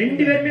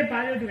 2 பேருமே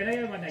பாதை விட்டு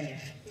விலகவே மாட்டாங்க.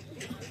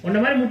 உன்ன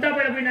மாதிரி முட்டா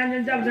பையில போய் நான்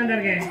செஞ்சா அப்படிதான்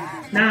இருக்கேன்.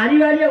 நான்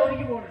அறிவாளியா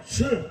ஒதுங்கி போறேன்.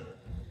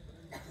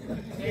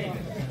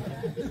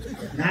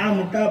 நான்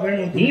முட்டா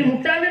பையன், நீ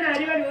முட்டாள, நான்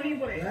அறிவாளி ஒதுங்கி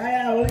போறேன்.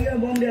 ஒதுங்க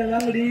போக முடியாது.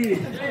 வாங்கடி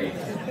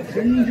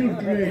செஞ்சு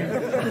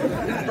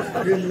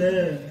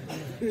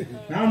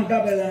நான் முட்டா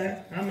பையன் தானே.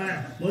 ஆமா,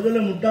 முதல்ல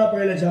முட்டா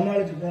பையில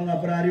சமாளிச்சு போங்க,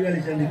 அப்புறம் அறிவாளி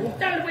செஞ்சு.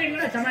 முட்டாள் போய்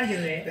என்ன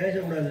சமாளிக்கிறது?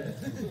 பேசக்கூடாது.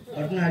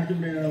 பட்டணம் அடிச்சு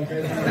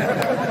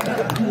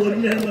ஒரு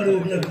நேரம்.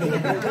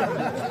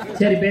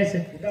 சரி பேசு.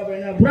 முட்டா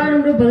பையனா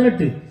புராணம்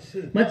 18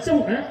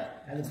 மச்சம்.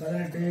 அது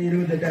 18,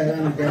 28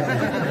 அதான்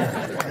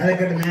அதை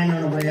கேட்டு நான்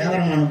அனுப்புறேன்.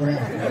 வியாபாரம்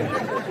அனுப்புறேன்.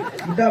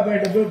 முட்டா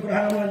பையிட்ட போய்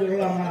புராணமா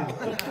சொல்லலாமா?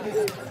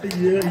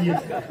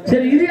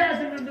 சரி,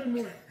 இதிகாசம்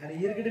 3. அது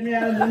இருக்கட்டுமே.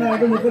 அது 3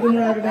 ஆகட்டும்,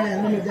 33 ஆகட்டும்.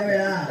 எந்த மாதிரி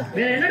தேவையா?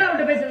 வேற என்னடா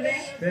அவட்ட பேசுறது?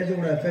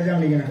 பேசக்கூடாது. பேசாம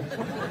நிக்கணும்.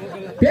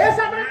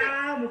 பேசாம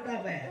முட்டா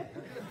பையன்.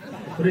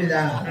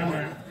 புரியுதா? ஆமா,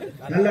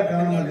 நல்ல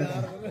கவனமா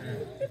இருக்கணும்.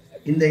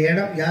 இந்த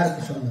இடம்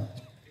யாருக்கு சொந்தம்?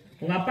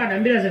 உங்க அப்பா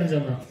நம்பிராசன்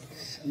சொன்னோம்.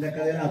 இந்த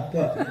கதையில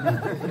அப்பா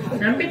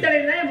நம்பித்தலை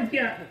தான்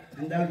முக்கியம்.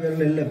 அந்த ஆள்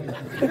பேர்ல இல்ல.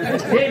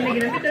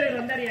 இன்னைக்கு நம்பித்தலை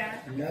வந்தாரியா?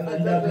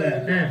 வந்தாப்ல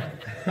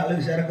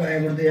அதுக்கு சரக்கு வாங்கி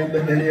கொடுத்து என்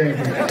பேர் வெளியே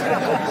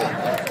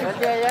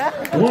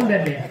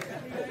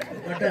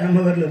பட்டா நம்ம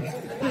பேர்ல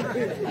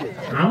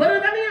அவரு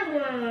தானே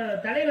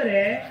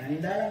தலைவரு.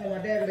 அந்த ஆள் அங்க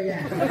மட்டையா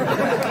கிடையாது.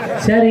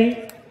 சரி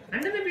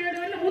அண்ணன் தம்பி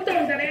பேர்ல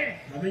மூத்தவன் தானே.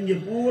 அவங்க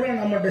பூரா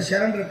நம்மகிட்ட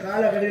சரண்டர்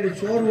காலை கட்டிட்டு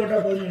சோறு போட்டா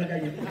போதும்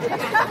நினைக்காங்க.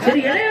 சரி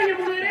இளையவங்க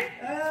போடுவாரு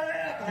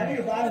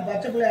அவங்க பாருங்க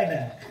பச்சை பிள்ளையாட்ட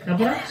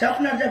அப்புறம்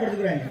சப்பு நாச்சா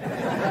படுத்துக்கிறாங்க.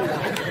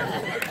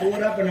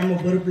 பூரா இப்ப நம்ம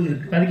பொறுப்பு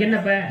இருக்கு. அதுக்கு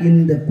என்னப்ப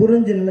இந்த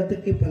குறிஞ்சி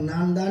நிலத்துக்கு இப்ப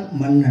நான் தான்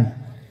மன்னன்.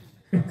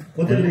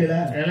 ஒத்துக்கிறீங்களா?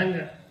 விளங்க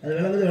அது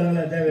விளங்குது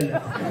விளங்கல தேவையில்லை.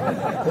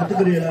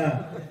 ஒத்துக்கிறீங்களா?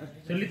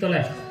 சொல்லி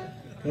தொலை.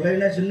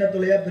 தொலைனா சின்ன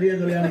தொலையா பெரிய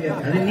தொலையான்னு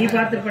கேட்க. அது நீ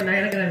பார்த்துருப்ப நான்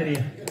எனக்கு தான்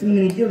தெரியும். இங்க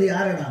நிக்கிறது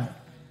யாரடா?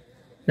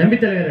 நம்பி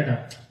தலைவரடா.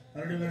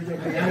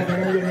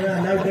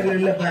 அந்த பேர்ல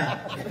இல்லப்ப.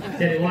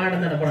 சரி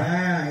வாடம் தானே போட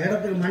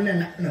இடத்துக்கு மண்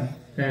என்ன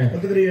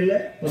ஒத்துக்கிறீங்கல்ல?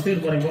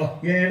 ஒத்துக்கிட்டு போறேன் போ.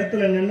 என்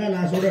இடத்துல என்னன்னா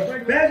நான் சொல்றேன்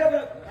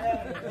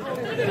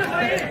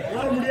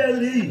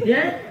முடியாது.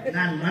 ஏன்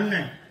நான்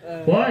மன்னன்.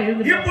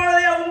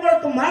 இப்பொழுதே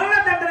உங்களுக்கு மரண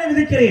தண்டனை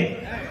விதிக்கிறேன்.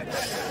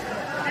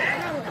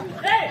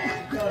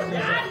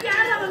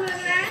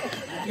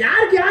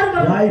 யாருக்கு யாரு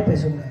வாய்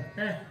பேசுங்க.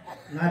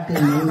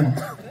 நாட்டின் மன்னன்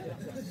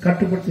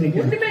கட்டுப்பட்டு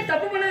நிற்கிறேன்.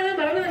 தப்பு பண்ணாத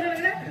மரண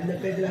தண்டனை. இந்த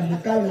பேச்சுல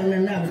முட்டாள்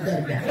மன்னன்னா அப்படித்தான்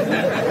இருக்கேன்.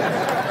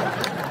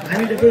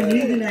 அவங்கிட்ட போய்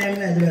நீதி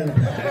நியாயம்னா எதுல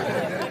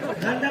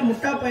நான் தான்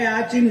முட்டாப்பைய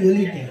ஆட்சின்னு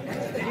சொல்லிட்டேன்.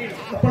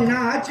 அப்ப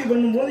நான் ஆட்சி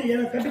பண்ணும்போது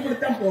எனக்கு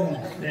கட்டுப்படுத்தான்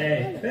போகணும்.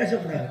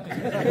 பேசக்கூடாது.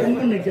 ரொம்ப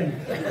நிக்கணும்.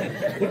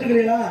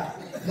 ஒத்துக்கிறீங்களா?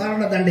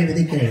 மரண தண்டனை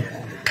விதிக்கிறேன்.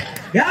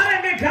 யார்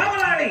அங்கே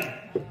காவலாளி?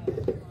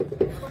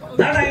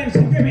 தாடாயின்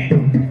சிங்கமே.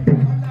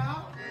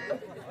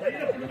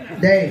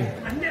 டேய்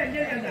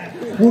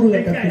கூறு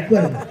கட்ட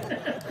குக்கர்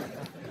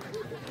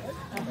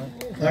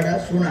வாடா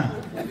சூனா.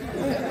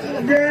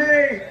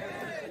 டேய்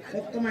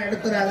மொத்தமா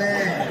எடுத்துறாத,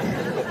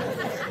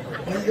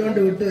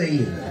 கொஞ்சோண்டு விட்டு வை.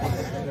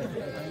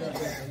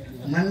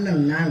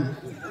 மன்னன் நான்.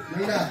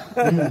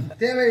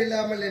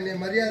 தேவையில்லாமல் என்னை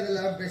மரியாதை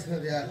இல்லாம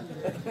பேசினது யார்?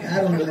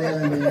 யார்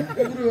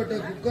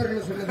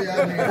குக்கர்னு சொன்னது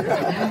யாரு?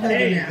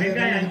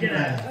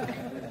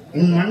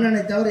 உன்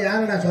மன்னனை தவிர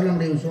யாரடா சொல்ல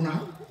முடியும் சொன்னா?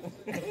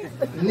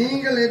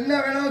 நீங்கள் என்ன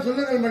வேணாலும்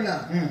சொல்லுங்கள் மன்னா.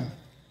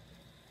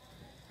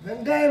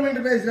 வெங்காயம்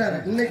என்று பேசுறாரு.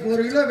 இன்னைக்கு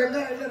 1 கிலோ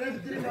வெங்காயம்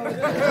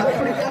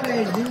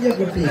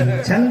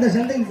சந்தை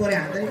சந்தைக்கு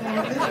போறேன்.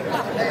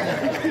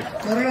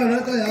 கொரோனா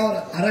நேரத்தில்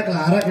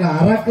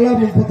அரைக்கலாம்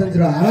 35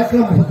 ரூபா.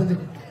 35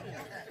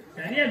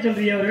 சரியா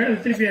சொல்றீங்க. ஒரு வேளை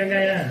திருப்பி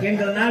வெங்காயம்.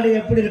 எங்கள் நாடு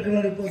எப்படி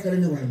இருக்கிறது இப்போ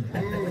தெரிந்து கொள்ளுங்க.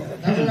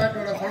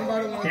 தமிழ்நாட்டோட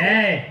பண்பாடு.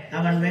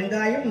 அவன்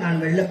வெங்காயம்,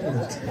 நான்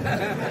வெள்ளப்பூடு.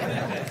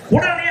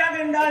 உடனடியாக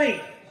என்றாலே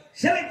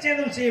சிலை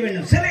சேதம் செய்ய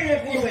வேண்டும். சிலையை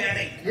கூறுவை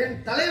அடை. என்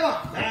தலைவா,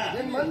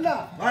 என் மன்னா,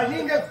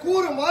 நீங்கள்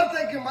கூறும்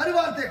வார்த்தைக்கு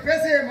மறுவார்த்தை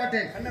பேசவே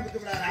மாட்டேன்.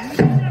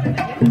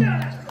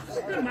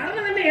 மரண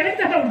தண்டனை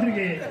எனக்கு தான்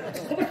கொடுத்துருக்கு.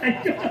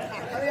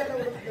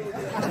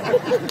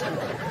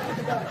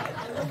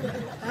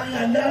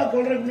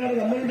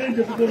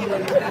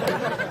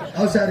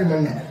 சாரி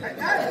மன்னா.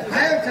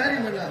 சாரி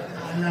மன்னா.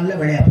 நல்ல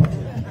விளையா போச்சு.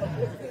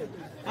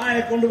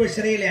 கொண்டு போய்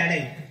சிறையிலே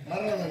அடை.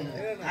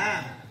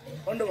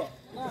 கொண்டு போ.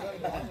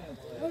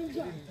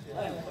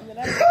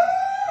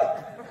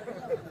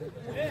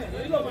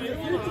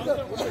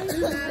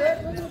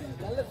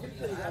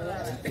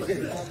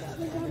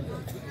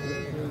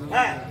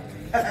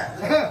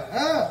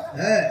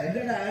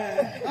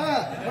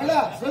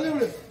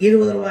 சொல்லிவிடு.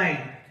 20 ரூபாய்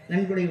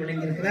நன்கொடை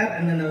வழங்கியிருக்கிறார்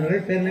அண்ணன்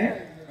அவர்கள். பேர்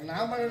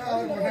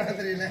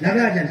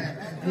நடராஜன்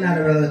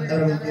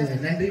அவர்களுக்கு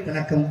நன்றி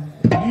வணக்கம்.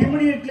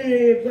 Immediately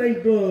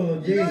going to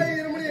jail.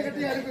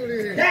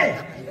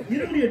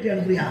 இருமுடி கட்டி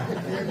அனுப்புறியா?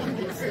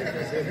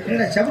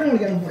 என்னடா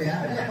சபரிமலைக்கு அனுப்புறியா?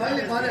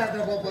 பள்ளி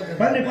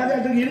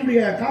பாதுகாத்துக்கு இருமுடி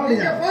காவடி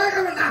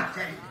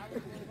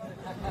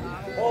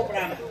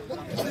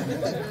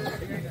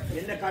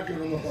என்ன காட்டு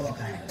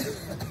போவாக்க?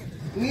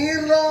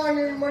 நீர்தான்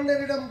என்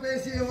மன்னரிடம்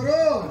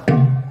பேசியவரோ?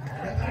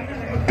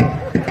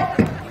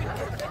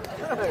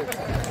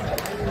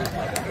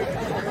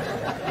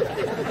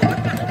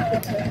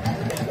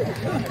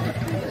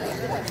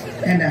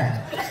 ஏண்டா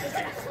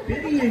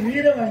பெரிய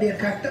வீரவாண்டிய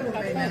கட்ட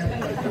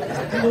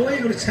போய்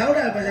ஒரு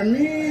சவுடா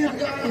நீர்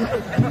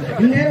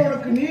இந்நேரம்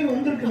உனக்கு நீர்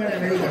வந்திருக்கு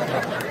மேடம். வெளியே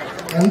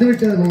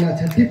வந்துவிட்டது.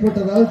 சட்டி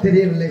போட்டதால்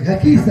தெரியவில்லை.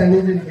 ஹக்கீஸ்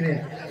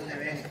அணிந்திருக்கிறேன்.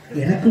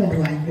 எனக்கு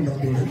ஒன்று வாங்கி கொண்டு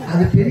வந்து.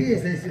 அது பெரிய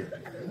சைஸ்.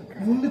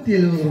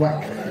 370 ரூபாய்.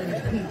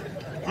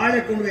 ஆளை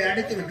கொண்டு போய்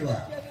அடைத்து விட்டுவா.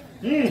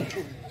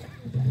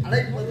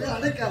 அடைப்பது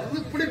அடைக்காதது,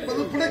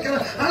 பிடிப்பது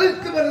பிடிக்கிறது,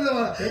 அழைத்து வருது.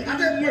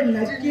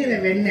 நக்கீர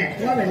வெண்ணெய்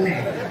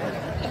வெண்ணெய்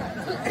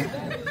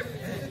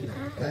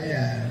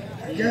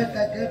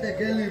கேட்ட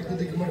கேள்வி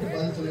புதிக்கு மட்டும்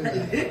பதில் சொல்லுங்க.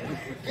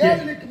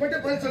 கேள்விக்கு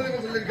மட்டும் பதில் சொல்லுங்க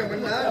சொல்லியிருக்கேன்.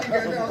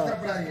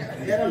 அவசரப்படாதீங்க.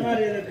 வேற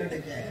மாதிரி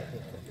கிடைக்க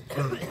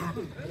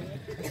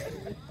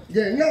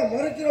என்ன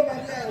முறைக்கிற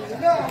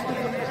மாதிரியா?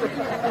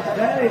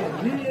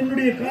 நீ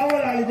என்னுடைய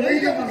காவலாளி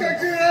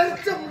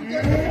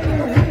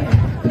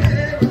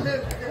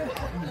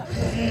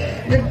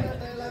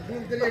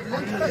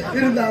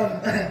இருந்தாலும்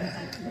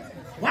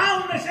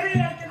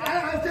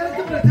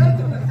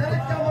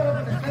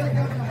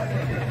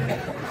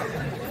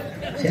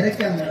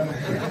இறக்காங்க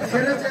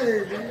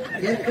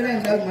ஏற்கனவே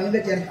என்றால் மல்க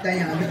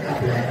சிறத்தான்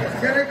வந்துட்டாங்க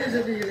சிறக்கு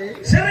சதிகளே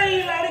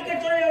சிறையில் அடைக்க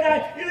சொல்லிடா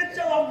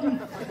இழுச்சவாக்கும்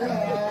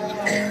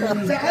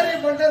சாரி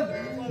பண்ண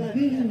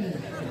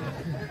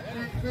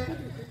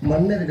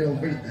மன்னரிடம்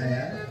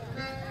பிடித்தாயா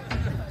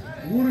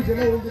ஊரு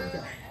சொல்ல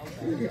வந்துருச்சா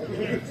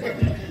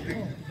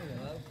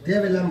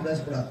தேவையில்லாம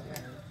பேசக்கூடாது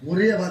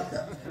ஒரே வார்த்தை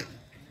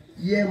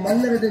என்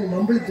மன்னரிடம் நீ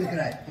மம்பிளித்து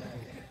இருக்கிறாய்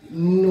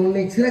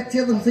உன்னை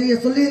சிரச்சேதம் செய்ய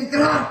சொல்லி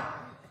இருக்கிறார்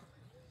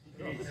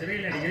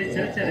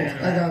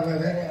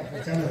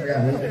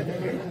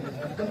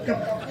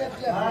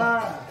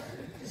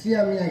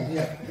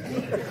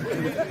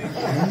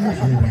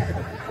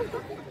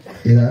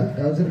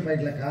டவுசர்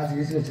பாக்கெட்ல காசு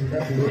வீசி வச்சிருந்தா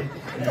கொடு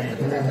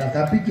நான்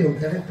தப்பிக்க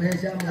விட்டேன்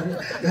பேசாம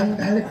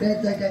ரெண்டாள்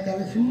பேச்சா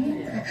கேட்காத சும்மா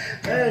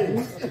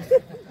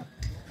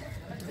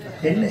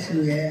என்ன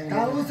செஞ்ச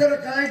டவுசரை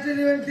கலெக்டர்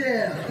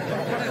வந்துட்டேன்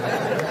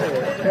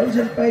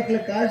டவுசர்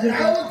பாக்கெட்ல காசு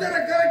டவுசரை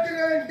கலெக்டர்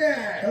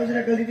வந்துட்டேன்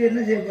டவுசரை கழட்டிட்டு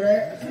என்ன செய்ய போற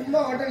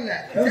சும்மா உடல்ல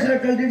டவுசரை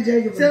கழட்டிட்டு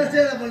செய்ய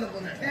சேத பண்ண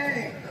போறேன்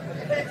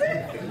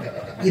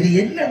இது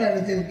என்ன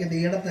நடந்திருக்கு இந்த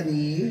இடத்தை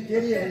நீ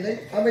தெரியவில்லை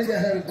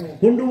அமைதியாக இருக்கும்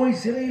கொண்டு போய்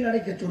சிறையில்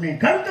அடைக்க சொன்னேன்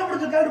கழுத்தை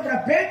பிடிச்சு தள்ளுற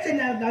பேச்சை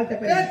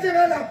பேச்சு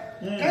வேண்டாம்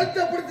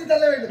கழுத்தை பிடிச்சு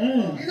தள்ள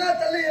வேண்டும்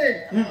இதான் தள்ளுகிறேன்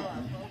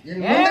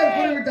என் மன்னர்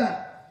கூறிவிட்டார்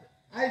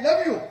ஐ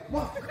லவ் யூ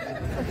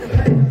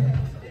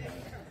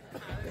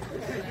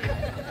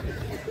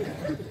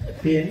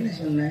என்ன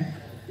சொன்ன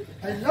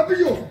ஐ லவ்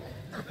யூ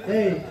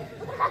ஏய்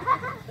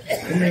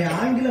உன்னை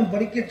ஆங்கிலம்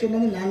படிக்க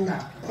சொன்னது நான்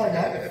தான்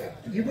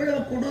இவ்வளவு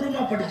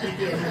கொடூரமா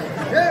படிச்சிருக்கேன்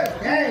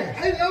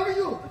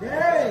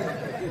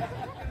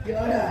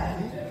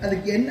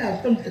அதுக்கு என்ன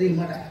அர்த்தம்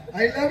தெரியுமாடா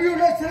I love you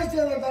சிறச்சு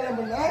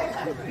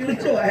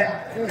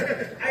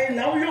I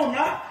love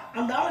யூனா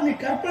அந்த ஆளை நீ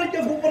கற்பழிக்க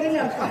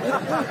கூப்பிடுறேன்னு அர்த்தம்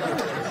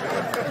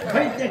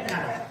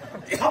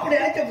அப்படி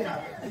அழைக்க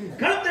கூடாது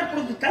கழுத்தை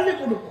கொடுத்து தள்ளி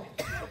கொடுப்போம்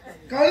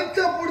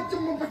கழுத்தை பிடிச்சு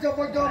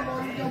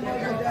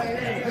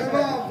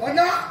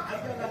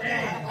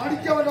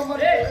அடிக்க வேண்டாம்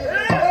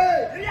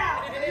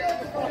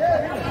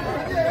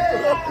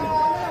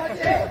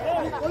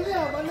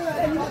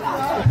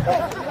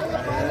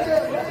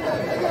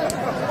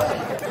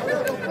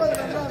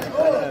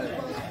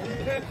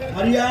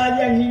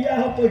மரியாதையா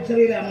நீயாக போய்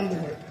சிறையில் அமர்ந்து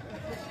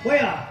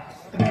போயா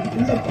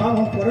இந்த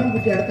பாவம்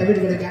புறம்புட்டி அடுத்த வீடு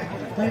கிடைக்க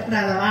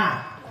பயப்படாதவா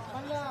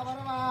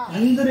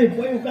வந்துரு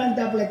போய்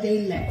உட்கார்ந்தாப்புல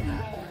செய்யல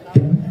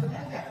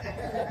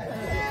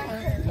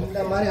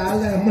இந்த மாதிரி ஆள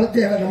நம்மள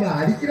தேவை நம்மள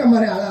அடிக்கிற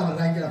மாதிரி ஆளா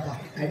வர்றாங்கப்பா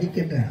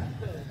அடிக்கட்டேன்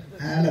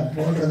ஆளை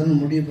போடுறதுன்னு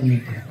முடிவு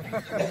பண்ணிட்டேன்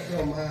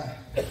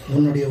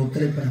உன்னுடைய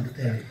ஒத்துழைப்பு எனக்கு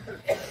தேவை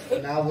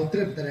நான்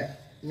ஒத்துழைப்பு தரேன்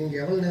நீங்க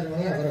எவ்வளவு நேரம்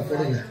வேணாலும் அவரை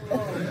போடுங்க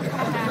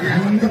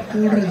அந்த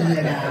போடுறது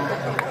இல்லடா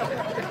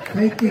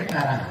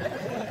பைத்தியக்காரா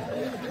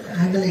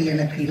அதுல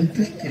எனக்கு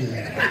இன்ட்ரெஸ்ட்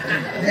இல்லை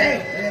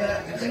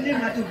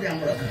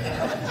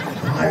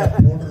ஆளை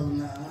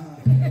போடுறதுன்னா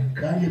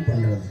காலி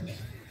பண்றது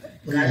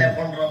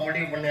பண்றோம்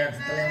முடிவு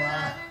பண்ணியாச்சு தலைவா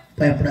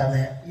பயப்படாத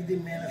இது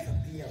மேல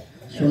சத்தியம்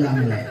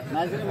சொன்னாங்களே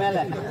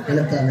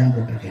எழுத்தாதான்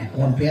போட்டிருக்கேன்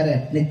உன் பேரை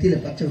நெத்தியில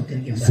பச்சை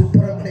ஊத்திருக்கேன்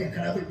சுப்பிரமணிய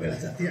கடவுள் மேல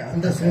சத்தியம்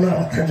அந்த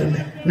சூழலை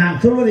சொன்னேன்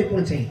நான் சொல்வதை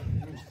போல் செய்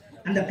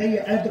அந்த கையை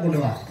அழைத்து கொண்டு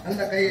வா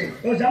அந்த கையை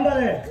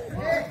சம்பாரு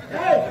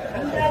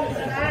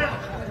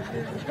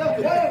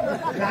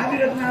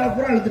காவிரத்தினால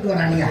பூரா அழுத்துட்டு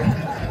வரானியா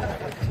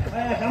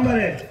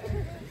சம்பாரு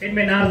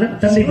என்மை நாரதன்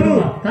தந்தை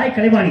பெருமா தாய்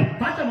கலைவாணி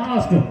பாட்ட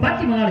மகாவிஷ்ணு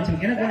பாட்டி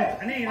மகாலட்சுமி எனக்கு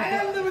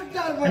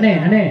அண்ணே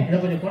அண்ணே இதை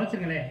கொஞ்சம்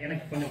குறைச்சுங்களேன்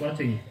எனக்கு கொஞ்சம்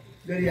குறைச்சுங்க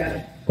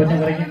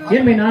கொஞ்சம் குறைங்க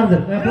என்மை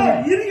நாரதன்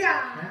இருயா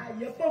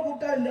எப்ப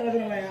கூட்டா இந்த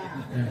வசனமையா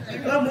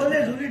முதல்ல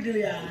சொல்லிட்டு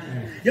இல்லையா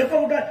எப்ப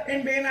கூட்டா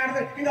என் பையன்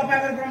நாரதன் எங்க அப்பா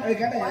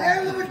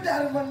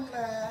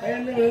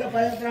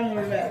பயப்படாம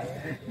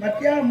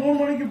மத்தியானம் 3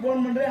 மணிக்கு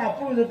போன் பண்றேன்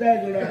அப்போ இந்த தேவை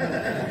சொல்றாங்க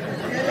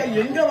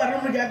எங்க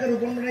வரணும்னு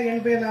கேட்கறது போன் பண்றேன்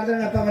என் பையன்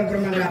நாரதன் அப்பா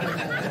வரப்படுறாங்க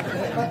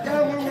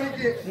மத்தியானம் 3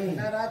 மணிக்கு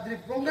நான் ராத்திரி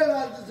பொங்கல்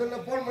வாழ்த்து சொல்ல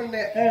போன்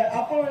பண்ணேன்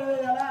அப்போ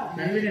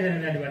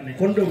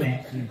கொண்டுமே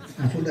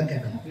நான் சொல்ல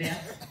கேட்கணும்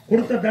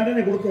கொடுத்த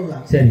தண்டனை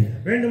கொடுத்ததுதான் சரி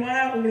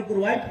வேண்டுமானா உங்களுக்கு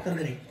ஒரு வாய்ப்பு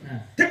தருகிறேன்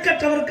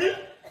திக்கற்றவருக்கு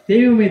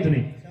தெய்வமே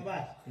துணை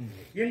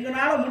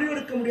எங்களால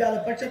முடிவெடுக்க முடியாத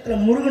பட்சத்துல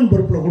முருகன்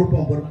பொறுப்புல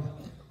கொடுப்போம் பொறுப்பு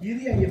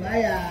இது அங்க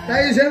வாயா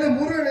தயவு செய்து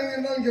முருகன் எங்க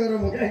இருந்தாலும் இங்க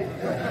வருவோம்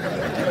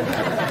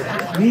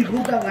நீ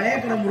கூட்டா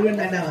வளையக்கடை முருகன்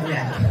தாண்டா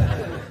வரலையா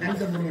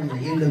அந்த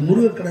முருகன் எங்கள்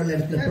முருகக்கடல்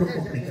இடத்துல பொறுப்பு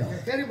பிடிக்கும்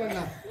சரி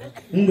பண்ணா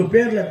உங்க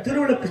பேர்ல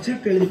திருவிளக்கு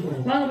சீட்டு எழுதி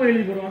போடுவோம் வாங்க போய்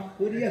எழுதி போடுவோம்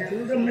புரியா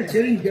சொல்றோம்னா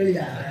சரின்னு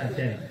கேளியா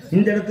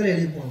இந்த இடத்துல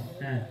எழுதி போடுவோம்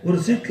ஒரு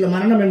சீட்ல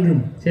மரணம்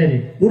என்றும் சரி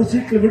ஒரு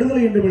சீட்ல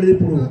விடுதலை என்றும் எழுதி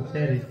போடுவோம்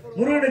சரி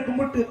முருகனை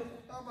கும்பிட்டு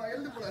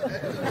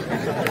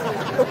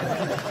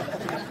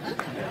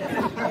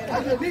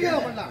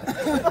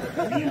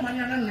நீ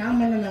மன்னனா நான்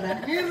மன்னனா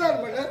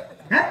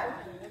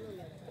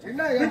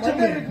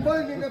என்ன இருக்கும்போது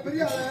நீங்க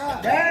பெரிய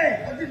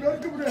அப்படி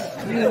நொறுக்க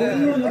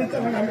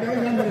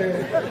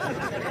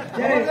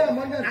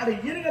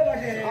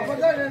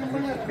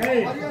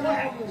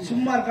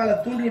சும்மா இருக்கால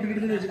தூண்டி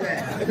விட்டுக்கிட்டு வச்சுக்க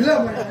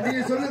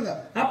நீங்க சொல்லுங்க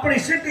அப்படி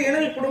சீட்டு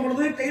எழுதி போடும்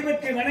பொழுது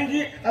தெய்வத்தை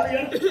வணங்கி அதை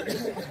எடுத்து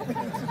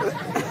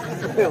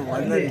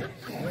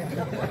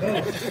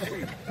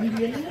இது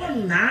என்னமோ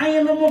நான்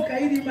என்னமோ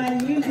கைதி மாதிரி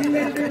நீங்க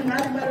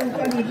மாறி மாறி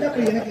உட்காந்து இல்ல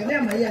எனக்கு என்ன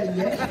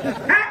மரியாதைங்க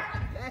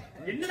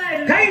என்னடா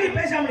கைதி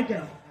பேசாம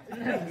நிக்கணும்.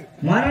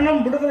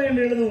 மரணம் விடுதலை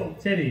என்று எழுதுவோம்.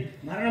 சரி,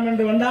 மரணம்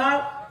என்று வந்தால்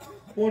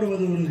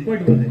போடுவது உறுதி.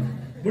 போயிட்டு போகுது.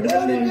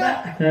 விடுதலை வந்தா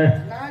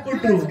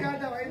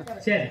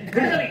சரி,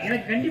 விடுதலை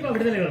எனக்கு கண்டிப்பா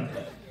விடுதலை வரும்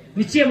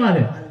நிச்சயமாக.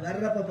 அது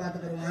வர்றப்ப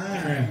பாத்துக்கிறோமா.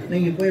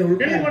 நீங்க போய்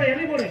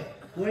எழுதி போடு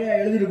போயா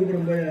எழுதிட்டு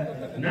கூப்பிடும் போய்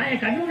நான்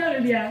என் கண்ணு முன்னால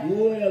எழுதியா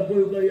ஓயா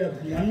போய் போய்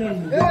மன்னன்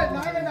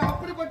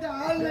அப்படிப்பட்ட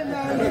ஆள்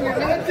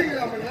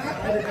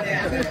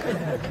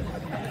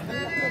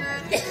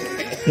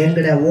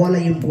எங்கட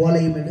ஓலையும்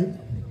போலையும் எடு.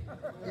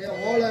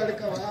 ஓலை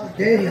எடுக்கவா?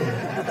 தெரியும்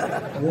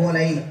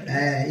ஓலை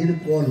இது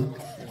போல்.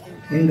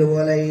 எங்க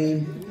ஓலை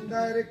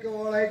இருக்கு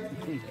ஓலை.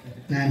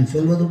 நான்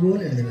சொல்வது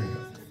போல் எழுத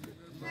வேண்டும்.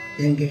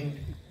 எங்கே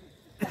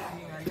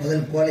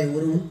முதல் கோலை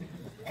உருவு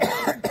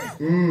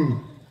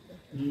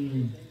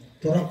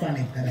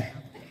துறப்பானை தர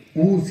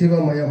ஊ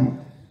சிவமயம்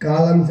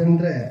காலம்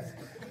சென்ற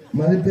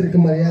மதிப்பிற்கு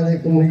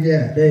மரியாதைக்கு முடிய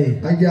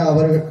ஐயா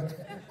அவர்கள்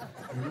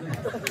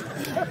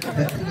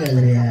பத்திரிக்கை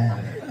எழுதுறியா?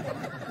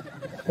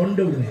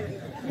 கொண்டு விடுவேன்.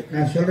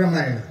 நான் சொல்ற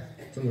மாதிரி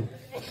சொல்லு.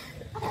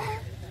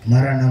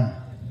 மரணம்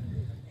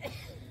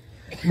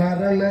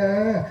மரண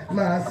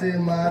மாசு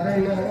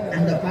மரணம்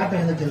அந்த பாட்டை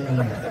எழுத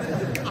சொல்லுவாங்க.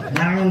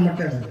 மரணம்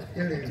மட்டும்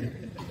எழுது.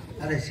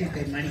 அதை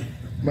சீட்டை மணி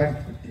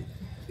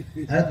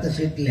அடுத்த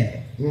சீட்டில்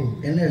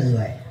என்ன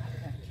எழுதுவாய்?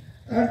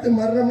 அடுத்து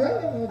மரணம்னா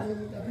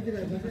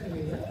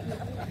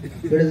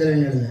விடுதலை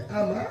எழுது.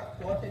 ஆமா,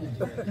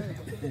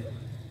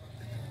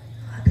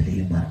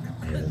 அதுலயும் மரணம்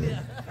எழுது.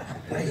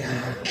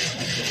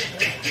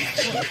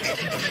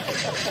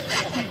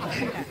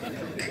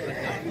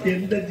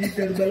 எந்த சீட்டு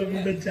எடுத்தாலும்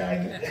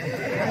முடிச்சாங்க.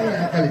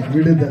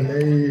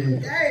 விடுதலை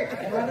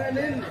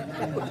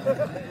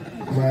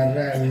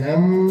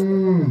மரணம்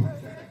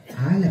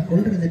ஆளை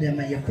கொள்றது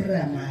நம்ம எப்படி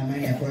அம்மா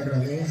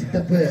கொள்றது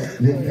தப்பு.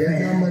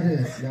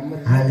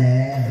 ஆளை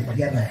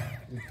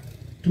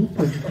தூக்க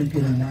வச்சு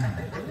தூக்கணுமா?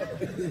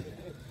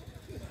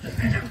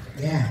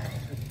 ஏன்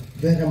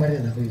வேற மாதிரி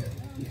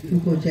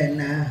தூக்க வச்சா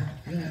என்ன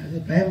அது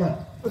பயமா?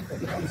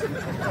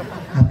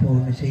 அப்போ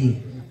ஒண்ணு செய்.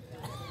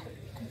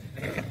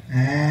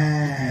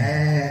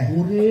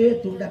 ஒரே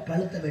துண்டா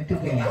கழுத்தை வெட்டி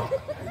போகலாம்.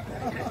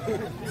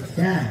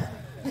 ஏன்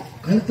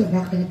கழுத்தை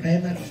பார்க்கறது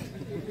பயமா இருக்கு?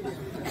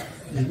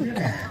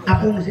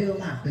 அப்ப ஒண்ணு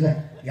செய்வோமா?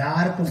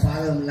 யாருக்கும்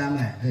பாதகம் இல்லாம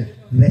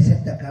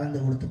விஷத்தை கலந்து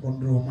கொடுத்து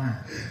கொண்டுருவோமா?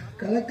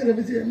 கலக்கிற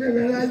விஷயமே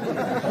வேணாம்.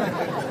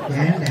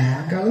 ஏண்டா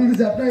கலந்து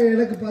சாப்பிட்டா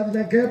எனக்கு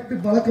பார்த்து கேட்டு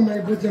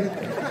பழக்கமாயி போச்சு.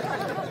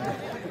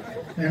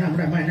 எனக்கு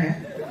வேணாம் என்ன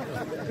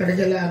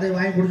கிடைச்சல அதை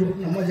வாங்கி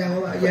குடிச்சு நம்ம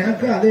ஜாகம்.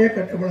 எனக்கும் அதே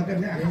கட்ட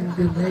பழக்கம்.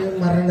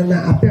 மரணம்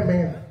தான். அப்பே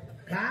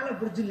காலை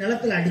பிடிச்சி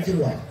நிலத்துல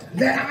அடிச்சிருவோம்.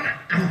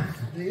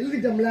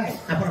 எழுதிட்டோம்ல,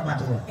 அப்புறம்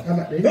பாத்துக்குவோம்.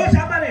 ஆமா.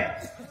 சாப்பாடு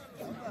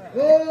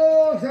ஓ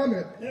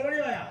சாமியார்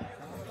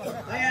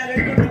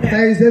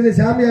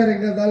சாமியார்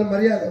எங்க இருந்தாலும்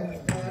மரியாதை.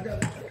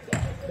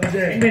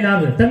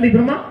 தம்பி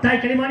பிரம்மா,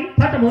 தாய் கனிமாணி,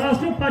 பாட்ட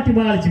மகாலட்சுமி, பாட்டி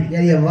மகாலட்சுமி.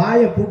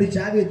 வாயை பூட்டி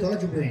சாவியை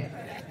தொலைச்சு போடுவேன்.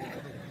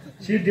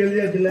 சீட்டு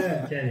எழுதியாச்சுல?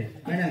 சரி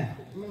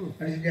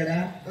அடிச்சுட்டாடா.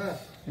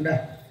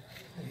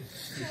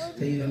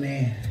 தெய்வமே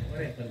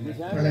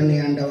பழனி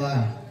ஆண்டவா.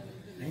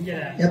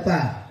 எப்பா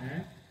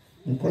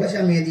உன்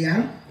குலசாமி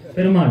எதியான்?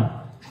 பெருமாள்.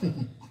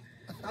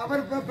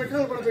 அவர்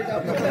பெட்ரோல் போட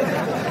போயிட்டாப்ல.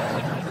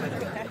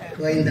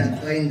 கோயிந்தா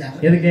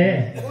எதுக்கு?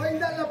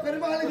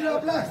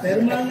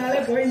 பெருமாள்னாலே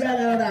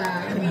கோயிந்தாடா.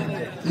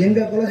 எங்க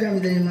குலசாமி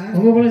தெரியுமா?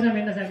 உங்க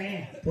குலசாமி என்ன சாமி?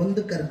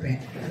 பொந்து கருப்பேன்.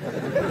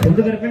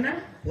 பொந்து கருப்பேன்னா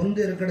பொந்து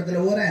இருக்கிற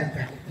இடத்துல ஊரா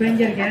இருப்பேன். இப்ப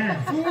எங்க இருக்கேன்?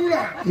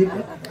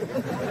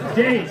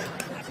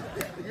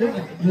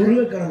 முருக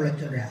கடவுளை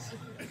சொல்றேன்.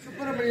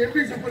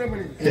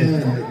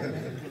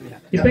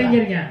 இப்ப எங்க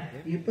இருக்கேன்?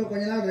 இப்ப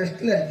கொஞ்ச நாள்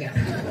ரெஸ்ட்ல இருக்கேன்.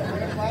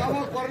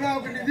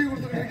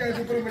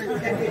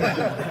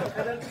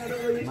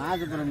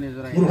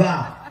 முருகா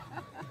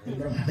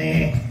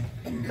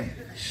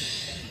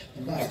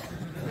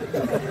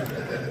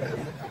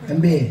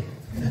தம்பி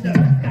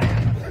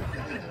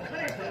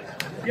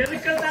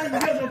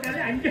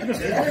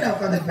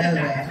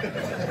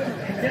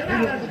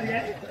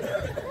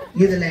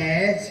இதுல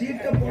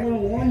சீட்டை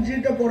போடணும். ஓன்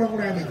சீட்டை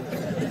போடக்கூடாது.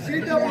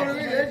 சீட்டை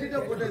போடவே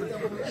போட்டு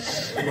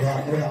முருகா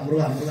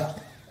முருகா முருகா.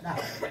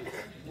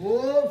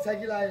 ஓம்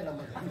சகிலாய நம.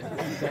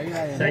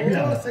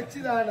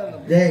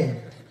 டேய்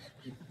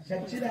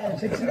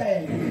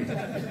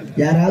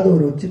யாராவது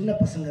ஒரு சின்ன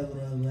பசங்க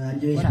ஒரு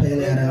 5 வயசு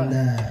பையன் யாராவது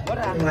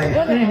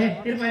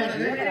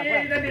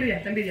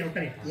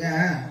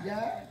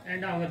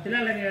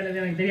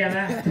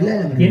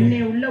என்னை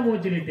உள்ள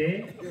போச்சுட்டு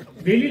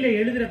வெளியில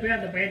எழுதுறப்ப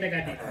அந்த பையத்தை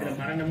காட்டி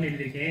மரணம்னு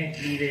எழுதிருக்கேன்,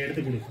 நீ இதை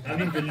எடுத்து கொடு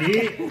அப்படின்னு சொல்லி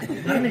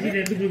மரண சீட்டை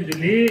எடுத்து கொடுக்க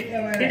சொல்லி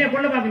என்ன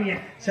கொள்ள பாக்குறீங்க?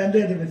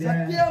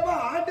 சத்தியமா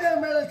ஆட்டோ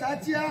மேல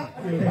சாட்சியா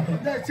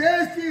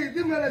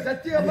இது மேல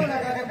சத்தியமா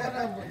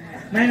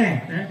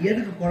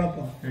எதுக்கு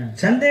குழப்பம்?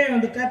 சந்தேகம்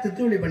வந்துட்டா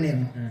தித்துவலி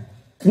பண்ணிடணும்.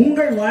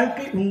 உங்கள்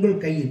வாழ்க்கை உங்கள்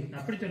கையில்.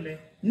 அப்படி சொல்லு.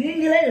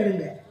 நீங்களே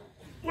எடுங்க,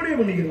 முடிவு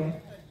பண்ணிக்கிறோம்.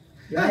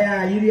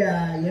 இரியா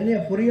என்னைய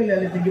பொரியல்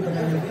எல்லாம் திங்கி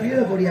பண்ணாங்க.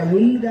 கீழே பொடியா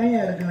ஒன்று தாங்க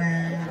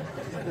எடுக்கணும்.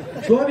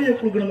 சோவிய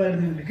கொடுக்கணும்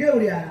மாதிரி இருக்கு. கீழே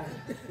பொடியா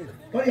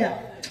பொடியா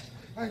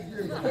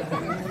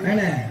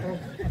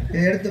இதை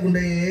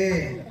எடுத்துக்கொண்டு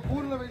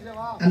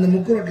அந்த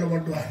முக்கு ரோட்ல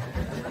போட்டுவா.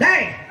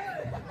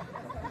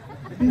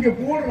 இங்க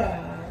போடுறா,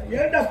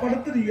 ஏன்டா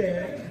படுத்துறீங்க?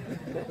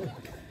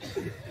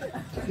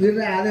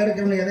 அதை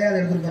எடுக்கணும், எதையாவது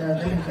எடுத்துட்டு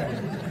போறாரு.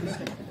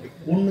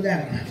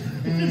 ஒண்ணுதான்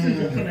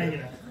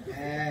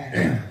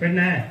பெண்ண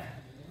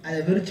அதை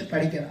விரிச்சு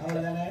படிக்கணும்,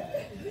 அவ்வளவுதானே.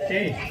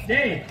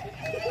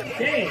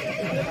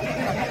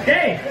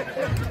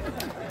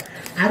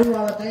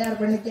 அருவாவை தயார்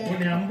பண்ணிக்க.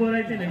 50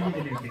 ரூபாய்க்கு நெஞ்சு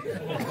சொல்லிருக்கு,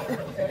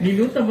 நீ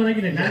 150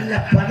 ரூபாய்க்கு நல்ல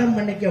பதம்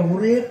பண்ணிக்க.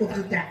 ஒரே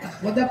குத்துட்டேன்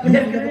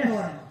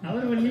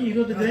அவர் பண்ணி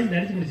 25 ரூபாய்க்கு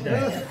நடிச்சு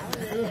முடிச்சிட்டாரு.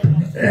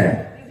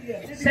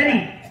 சரி,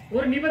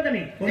 ஒரு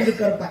நிபந்தனை கொண்டு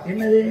கருப்பா.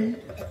 என்னது?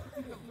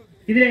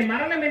 இதிலே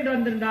மரணம் என்று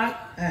வந்திருந்தால்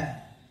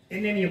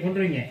என்ன நீங்க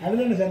கொண்டுருவீங்க?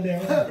 அதுல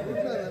சந்தேகம்.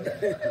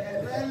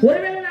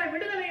 ஒருவேளை நான்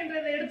விடுதலை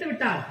என்றதை எடுத்து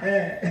விட்டால்,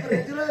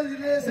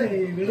 சரி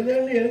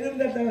விடுதலை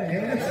எழுதிருந்தா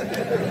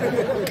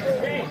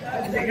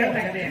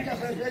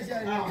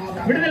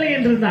விடுதலை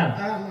என்றிருந்தால்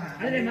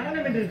அதிலே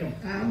மரணம் என்று இருக்கும்.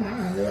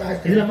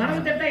 இதுல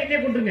மரணம் தட்டா என்ன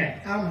கொண்டுருங்க.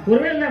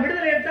 ஒருவேளை நான்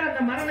விடுதலை எடுத்தா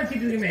அந்த மரண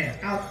சீட்டு இருக்குமே,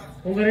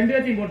 உங்க 2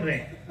 பேத்தையும்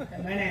போட்டுறேன்.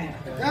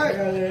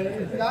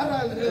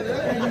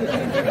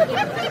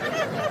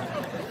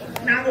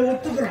 நாங்க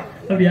ஒத்துக்கிறோம்.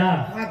 அப்படியா?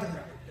 பாத்துக்கிறோம்.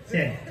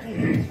 சரி.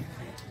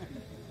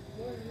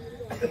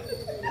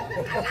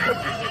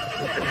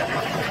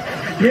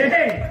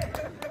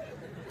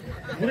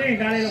 முருகன்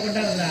காலையில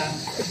கொண்டாடுறா,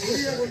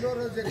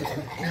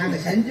 நாங்க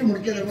செஞ்சு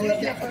முடிச்சது போல.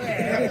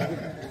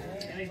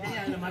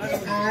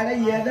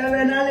 எதை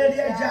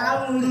வேணாலும்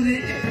சாவு விடுது.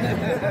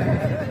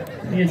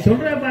 நீங்க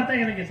சொல்ற பார்த்தா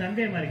எனக்கு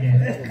சந்தேகமா இருக்கு.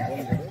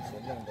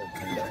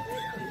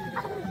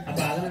 அப்ப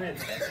அதுவே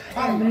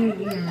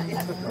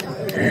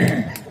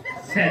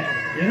சரி,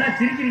 எல்லாம்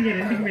சிரிக்கிறீங்க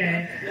ரெண்டுக்குமே.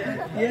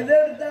 எதை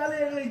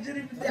எடுத்தாலும் எங்களுக்கு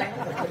சிரிப்பு.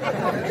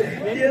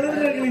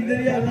 எழுதுறது எங்களுக்கு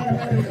தெரியாதா?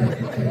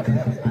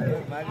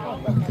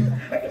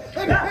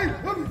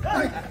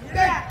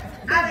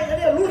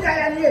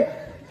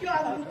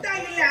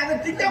 அதை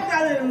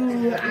திட்டக்கூடாது.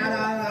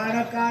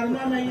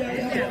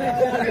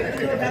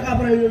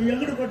 அப்புறம்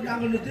எங்கிட்டு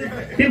கொட்டாங்க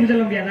தீர்ப்பு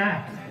சொல்ல முடியாதா?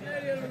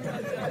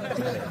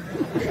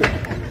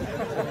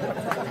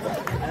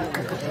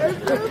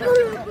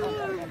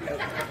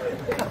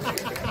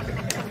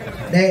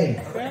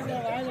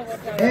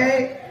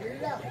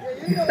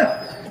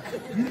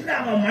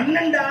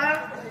 மன்னன்டா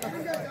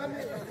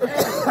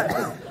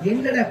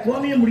என்னடா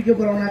கோமியம் முடிக்க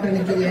போறவனாட்ட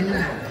நிக்கிறது என்ன?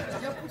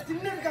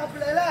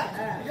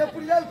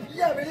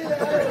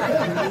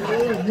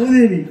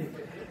 மூதேவி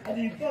அது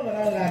இப்ப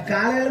வராது,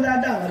 காலையில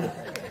தாண்டா வரும்.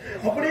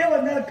 அப்படியே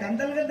வந்தாலும்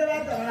கந்தல் கந்தலா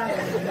வராது.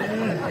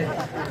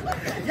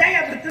 ஏன்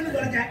அப்படி திரும்ப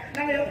குறைச்ச?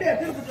 நாங்க எப்படியா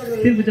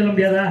தீர்ப்பு சொல்ல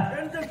முடியாதா?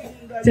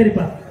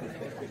 சரிப்பா,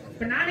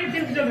 இப்ப நானே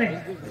தீர்ப்பு சொல்றேன்.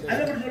 அதை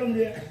எப்படி சொல்ல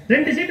முடியும்?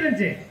 2 சீட்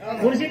இருந்துச்சு,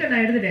 ஒரு சீட்டை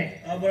நான் எடுத்துட்டேன்.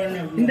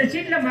 இந்த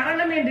சீட்ல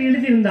மரணம் என்று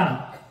எழுதியிருந்தால்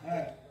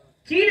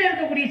கீழே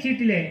இருக்கக்கூடிய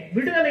சீட்டிலே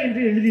விடுதலை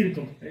என்று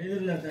எழுதியிருக்கும்.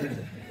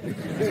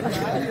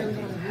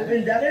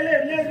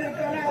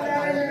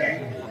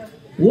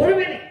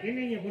 ஒருவேளை என்ன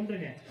நீங்க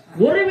கொண்டுருங்க.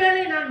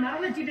 ஒருவேளை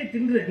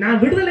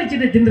நான் விடுதலை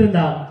சீட்டை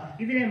தின்றிருந்தால்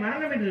இதிலே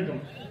மரணம் என்று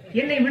இருக்கும்.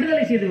 என்னை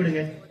விடுதலை செய்து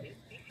விடுங்க.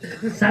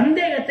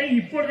 சந்தேகத்தை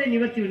இப்பொழுதே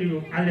நிவர்த்தி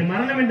விடுவோம். அதுல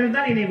மரணம்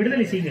என்றிருந்தால் என்னை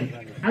விடுதலை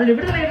செய்யுங்கள். அதுல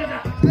விடுதலை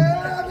இருந்தால்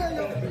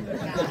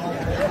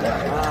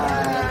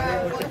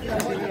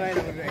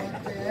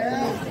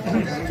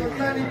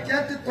நீ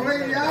கேட்டு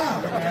துறையா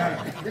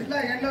என்ன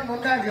என்ன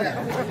நொண்டாக்குற,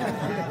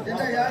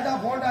 என்ன ஏண்டா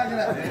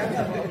போண்டாக்குற,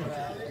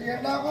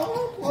 என்னவோ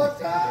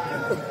போச்சா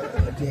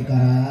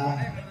கேக்காரா?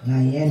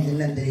 நான் ஏன்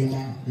தின்னேன்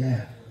தெரியுமா?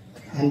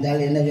 அந்த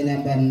ஆள் என்ன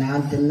சொன்னேன்,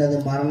 நான் தின்னது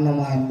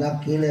மரணமா இருந்தா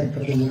கீழே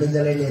இருக்கிறது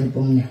விடுதலையில்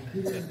இருக்கும்னு.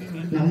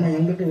 நம்ம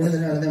எங்கிட்ட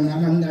விடுதலை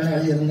மரணம் தான்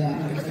எழுதியிருந்தான்.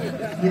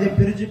 இதை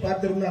பிரிச்சு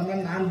பார்த்திருந்தா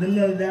நான்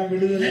தின்னதுதான்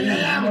விடுதலை.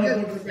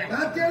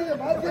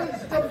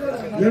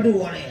 எடு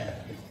ஓலைய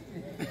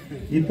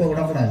இப்ப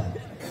விடக்கூடாது.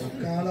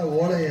 கால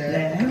ஓலைய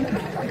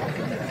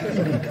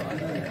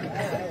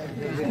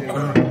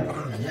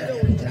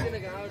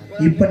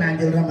இப்ப நான்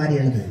சொல்ற மாதிரி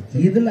எழுது.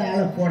 இதுல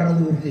ஆளை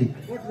போடுறது உறுதி.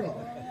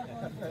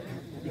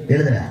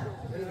 எழுதுறா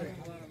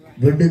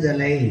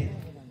விடுதலை.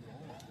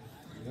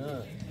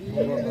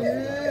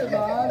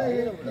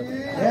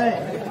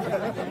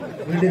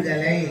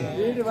 விடுதலை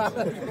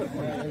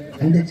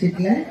அந்த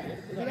சீட்ல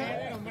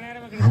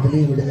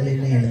அதுலயும்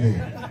விடுதலைன்னு எழுது.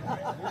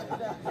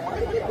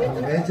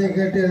 பேச்சை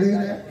கேட்டு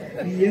எழுதுற,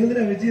 நீ எழுதுற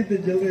விஷயத்தை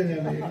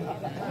சொல்றேன்.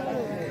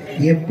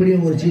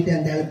 எப்படியும் ஒரு சீட்டை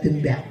அந்த ஆளு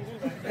தின்பேன்.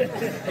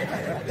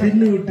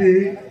 தின்னு விட்டு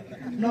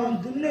நான்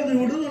தின்னது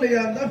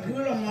விடுதலையா இருந்தா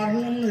கீழே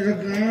மரணம்னு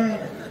இருக்கேன்,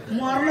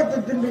 மரணத்தை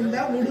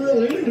தின்னுந்தா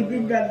விடுதலை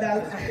இருக்குங்க. அந்த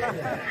ஆள்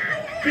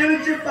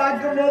பிரிச்சு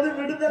பார்க்கும் போது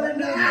விடுதலை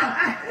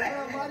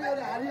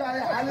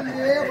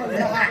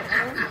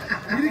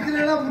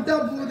இருக்கிறா முட்டா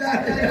பூதா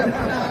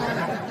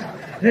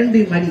 2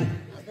 மணி.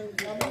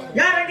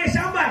 யார் அங்கே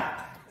சாம்பார்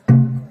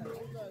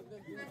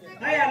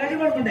ரெடி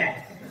பண்ண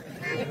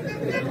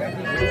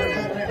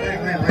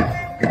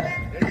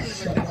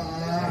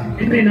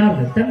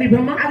தம்பி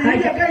பிரம்மா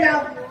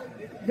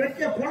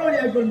வெட்ட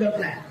குளவழியா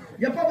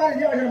எப்ப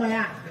பாருங்க.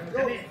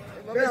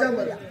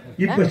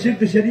 இப்ப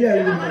சீட்டு சரியா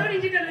எழுதுங்க.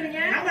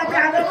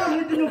 அப்புறம் அதெல்லாம்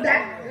நிறுத்தி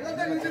விட்டேன்.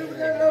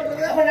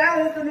 அப்ப நான்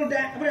நிறுத்தி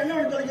விட்டேன். அப்புறம் என்ன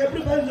பண்ண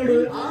எப்படி பதில் சொல்லு?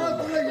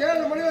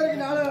 7 மணி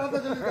வரைக்கும் நாளை நடத்த.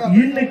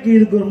 இன்னைக்கு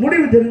இதுக்கு ஒரு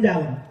முடிவு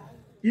தெரிஞ்சாகும்.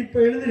 இப்ப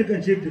எழுதிருக்க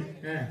சீட்டு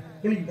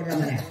குளிக்க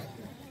போடுறாங்க.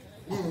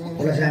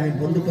 குலசாமி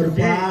பொந்து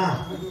பொறுப்பா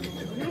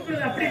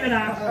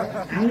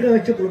அங்க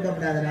வச்சு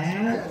கொடுக்கப்படாதுடா.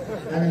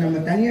 அது நம்ம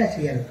தனியா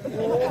செய்யறது.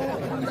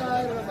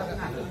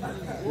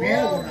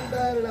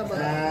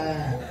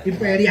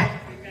 இப்ப எடியா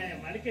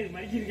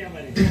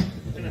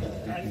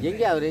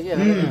எங்க அவரு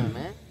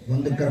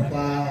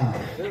வந்துக்கிறப்பா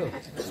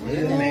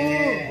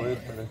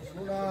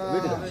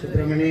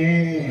சுப்பிரமணி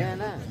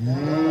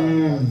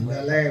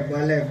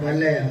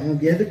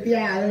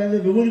எதுக்கியா அதுல இருந்து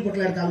விபூதி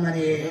பொட்டல எடுத்தால்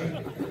மாதிரி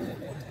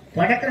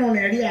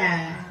படக்கிறவன் அடியா.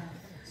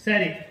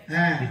 சரி,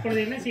 இப்பொழுது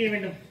என்ன செய்ய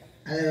வேண்டும்?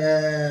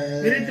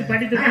 விரித்து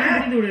படித்து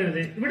புரிந்து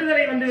விடுகிறது.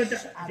 விடுதலை வந்து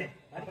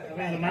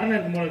மரணம்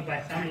இருக்கும் போது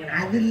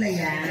அது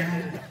இல்லையா.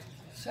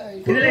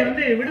 இதுல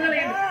வந்து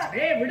விடுதலை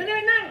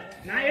விடுதலைன்னா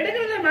நான்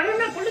எடுக்கிறது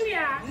மரணம் தான்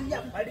சொல்லுங்கயா.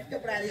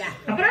 படிக்கப்படாதியா.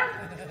 அப்புறம்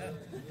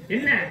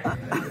என்ன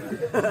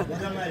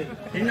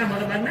என்ன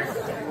முத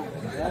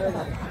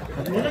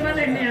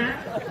மாதிரி என்னையா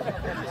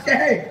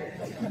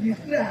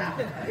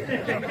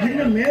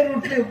இன்னும்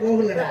மேலூட்லயே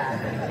போகலடா.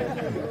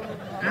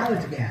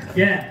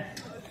 ஏன்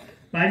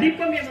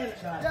படிப்பம்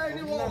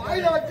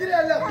வாயில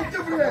வைக்கிறேன்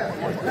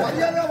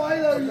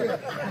வாயில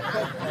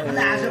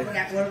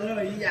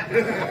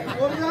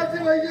ஒரு நாட்டு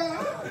வையா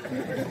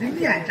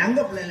தங்க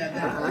பிள்ளைல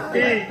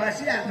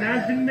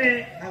நான் திம்பேன்.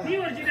 நீ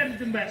ஒரு சீட்டை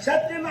திம்ப.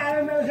 சத்தியமா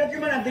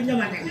சத்தியமா நான் திங்க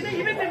மாட்டேன்.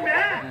 இவன் திம்ப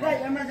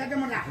சத்திய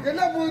மாட்டான்.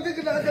 என்ன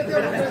போகுதுக்கு நான்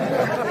சத்தியம்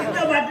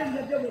திங்க மாட்டேன்.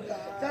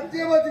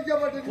 சத்தியமா திங்க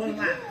மாட்டேன்.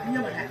 திங்க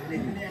மாட்டேன்.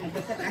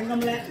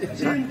 தங்கம்ல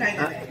சீன்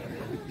தாங்க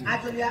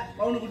ஆச்சரியா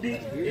பவுனு குட்டி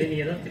நீ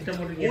ஏதோ திட்டம்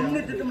போடுறீங்க. ஒண்ணு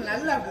திட்டம்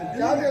நல்லா இருக்கும்.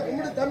 ஜாலியா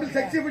கும்பிடு தமிழ்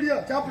செக்ஸி வீடியோ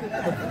சாப்பிடு.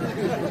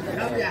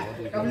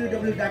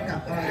 www.com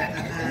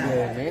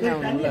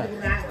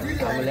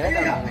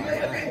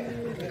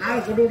ஆளை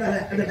கொண்டு விடாத.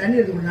 அந்த தண்ணி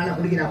எடுத்து நல்லா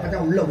குடிக்கிற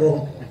அப்பதான் உள்ள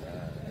போகும்.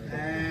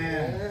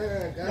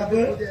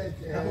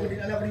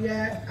 நல்லா குடிங்க.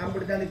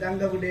 அப்படித்தான்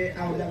தங்க குடி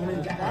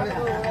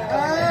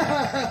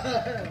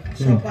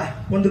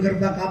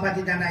பொந்துக்கிறப்பா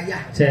காப்பாத்திட்டாண்டா ஐயா.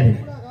 சரி,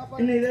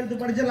 இன்னும் இதை எடுத்து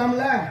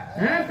படிச்சிடலாம்ல?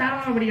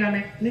 தாராளமா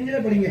படிக்கலாமே. நீங்களே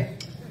படிங்க.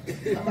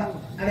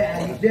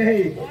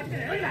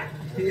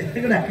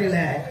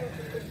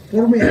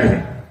 பொறுமையா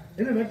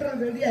என்ன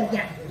வெட்டுறது ரெடியா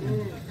இருக்கேன்.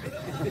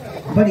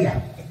 படியா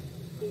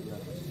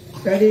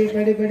படி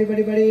படி படி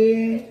படி படி.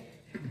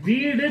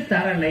 வீடு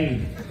தரலை.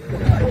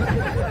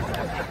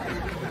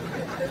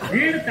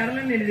 வீடு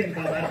தரலைன்னு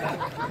எழுதியிருக்காங்க.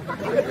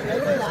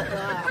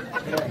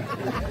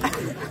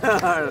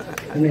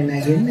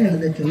 நான் என்ன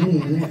எழுத சொல்லி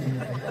என்ன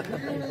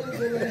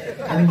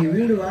அவங்க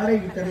வீடு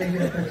வாடகைக்கு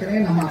தரலைங்கிற பிரச்சனையை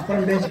நம்ம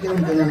அப்புறம்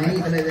பேசிக்கணும்னு சொன்னேன்.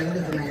 இதுல எழுத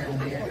சொன்னாங்க.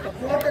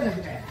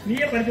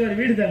 நீயே படிச்சு ஒரு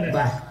வீடு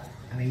தரல.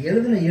 அவன்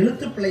எழுதுன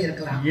எழுத்து பிள்ளை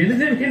இருக்கலாம்.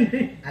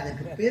 எழுதவில்லை.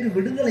 அதுக்கு பேரு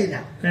விடுதலை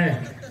தான்.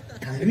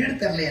 அது வீடு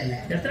தரலை அல்ல.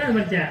 எத்தனாவது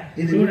படிச்சா?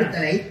 இது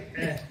விடுதலை.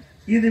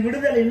 இது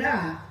விடுதலைன்னா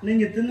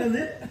நீங்க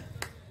தின்னது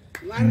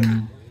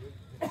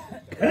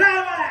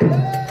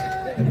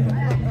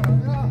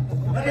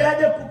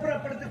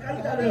குப்புறப்படுத்து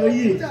கழுத்தாடு வை.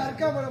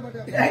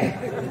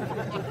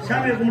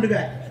 சாமியை கும்பிட்டுக்க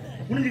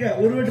முடிஞ்சுக்க.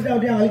 ஒரு வீட்டுக்கு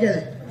அப்படியே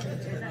வலிக்காது.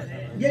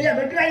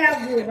 வெட்டுவாயா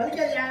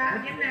வலிக்காதியா.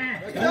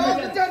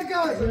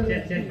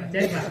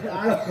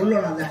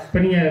 இப்ப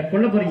நீங்க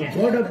கொல்ல போறீங்க.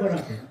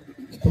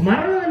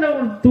 மரணம்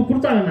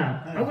கொடுத்தாங்கன்னா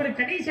அவங்களுக்கு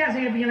கடைசி ஆசை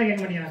கேட்பீங்களா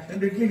கேட்க மாட்டீங்களா?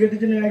 2 இட்லி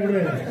கட்டிச்சு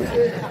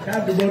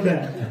சாப்பிட்டு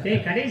போட்டேன்.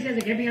 கடைசி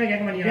ஆசை கேட்பீங்களா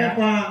கேட்க மாட்டீங்களா?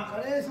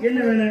 என்ன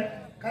வேணும்?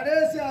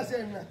 கடைசி ஆசை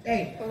என்ன?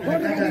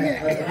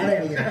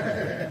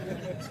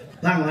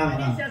 வாங்க வாங்க.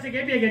 கடைசி ஆசை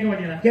கேட்பியா கேட்க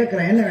மாட்டீங்களா?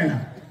 கேட்கிறேன். என்ன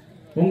வேணும்?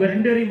 உங்க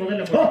 2 பேரையும்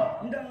முதல்ல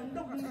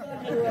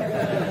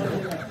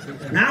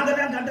நாங்க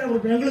தான் தண்டனை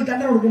கொடுப்போம். எங்களுக்கு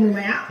தண்டனை கொடுக்க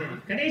முடியுமையா?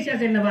 கடைசி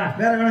ஆசை என்னவா?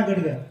 வேற வேணா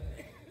கேட்டுக்க.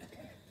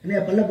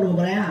 என்ன பல்ல கொடுக்க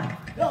போறேன்?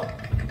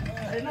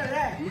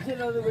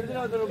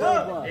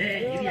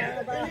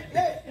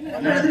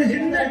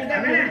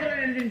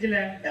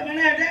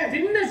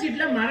 சின்ன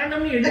சீட்ல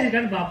மரணம்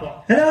எழுதிருக்கான்னு பாப்போம்.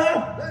 ஹலோ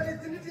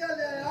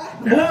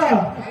ஹலோ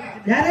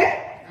யாரு?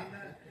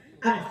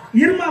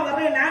 இருமா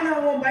வரேன்.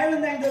 நானும் பயந்து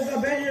தான் இங்க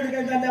பேசி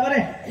எடுக்க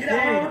வரேன்.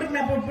 வீட்டுக்கு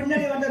நான்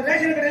பின்னாடி வந்த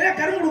ரேஷன் கடையில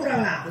கரும்பு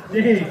கொடுக்குறாங்களா?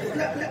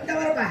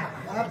 வரப்பா.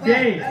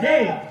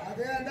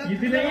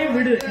 இதுலயே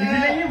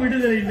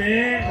விடுதலை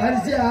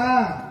அரிசியா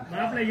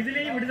மாப்பிள்ள.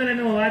 இதுலயும் விடுதலை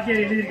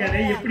வாத்தியார் எழுதியிருக்காரு.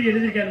 எப்படி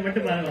எழுதியிருக்காரு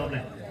மட்டும் பாருங்க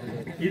மாப்பிள்ள.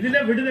 இதுல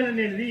விடுதலை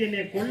எழுதி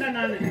என்னை கொல்ல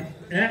நாள்.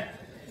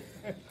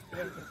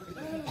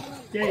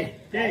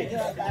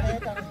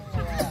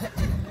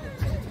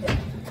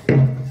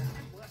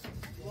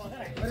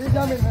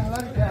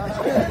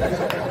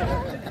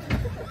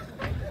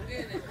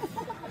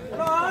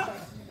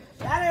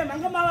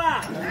 மங்கம்மாவா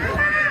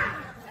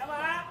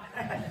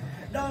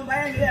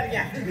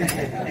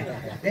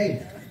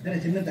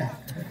சின்னதா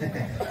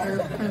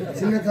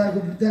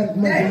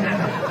இருக்குமா?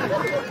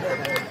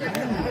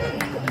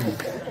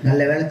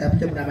 நல்ல வேலை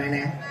தப்பிச்சப்படாம.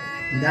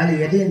 இந்த ஆளு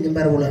எதையும்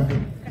திம்பார் உள்ள இருக்கு.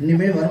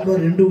 இனிமேல் வரும்போது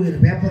 2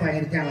 உயிர் பேப்பர்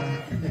வாங்கிருக்காங்க.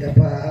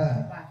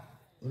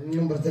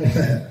 ஒன்றும் பிரச்சனை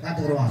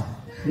பார்த்துக்குருவான்.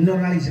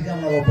 இன்னொரு நாளைக்கு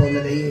சிக்காம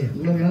போகுது.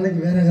 இன்னொரு நாளைக்கு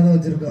வேற கதை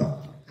வச்சிருக்கோம்.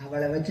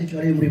 அவளை வச்சு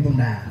சொல்லி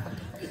முடிப்போம்டா.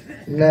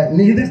 இல்ல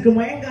நீ இதுக்கு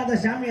மயங்காத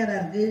சாமியாரா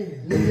இருக்கு.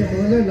 நீங்க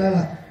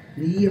முதல்ல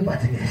நீயே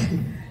பாத்துக்க.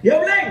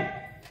 எவ்வளவு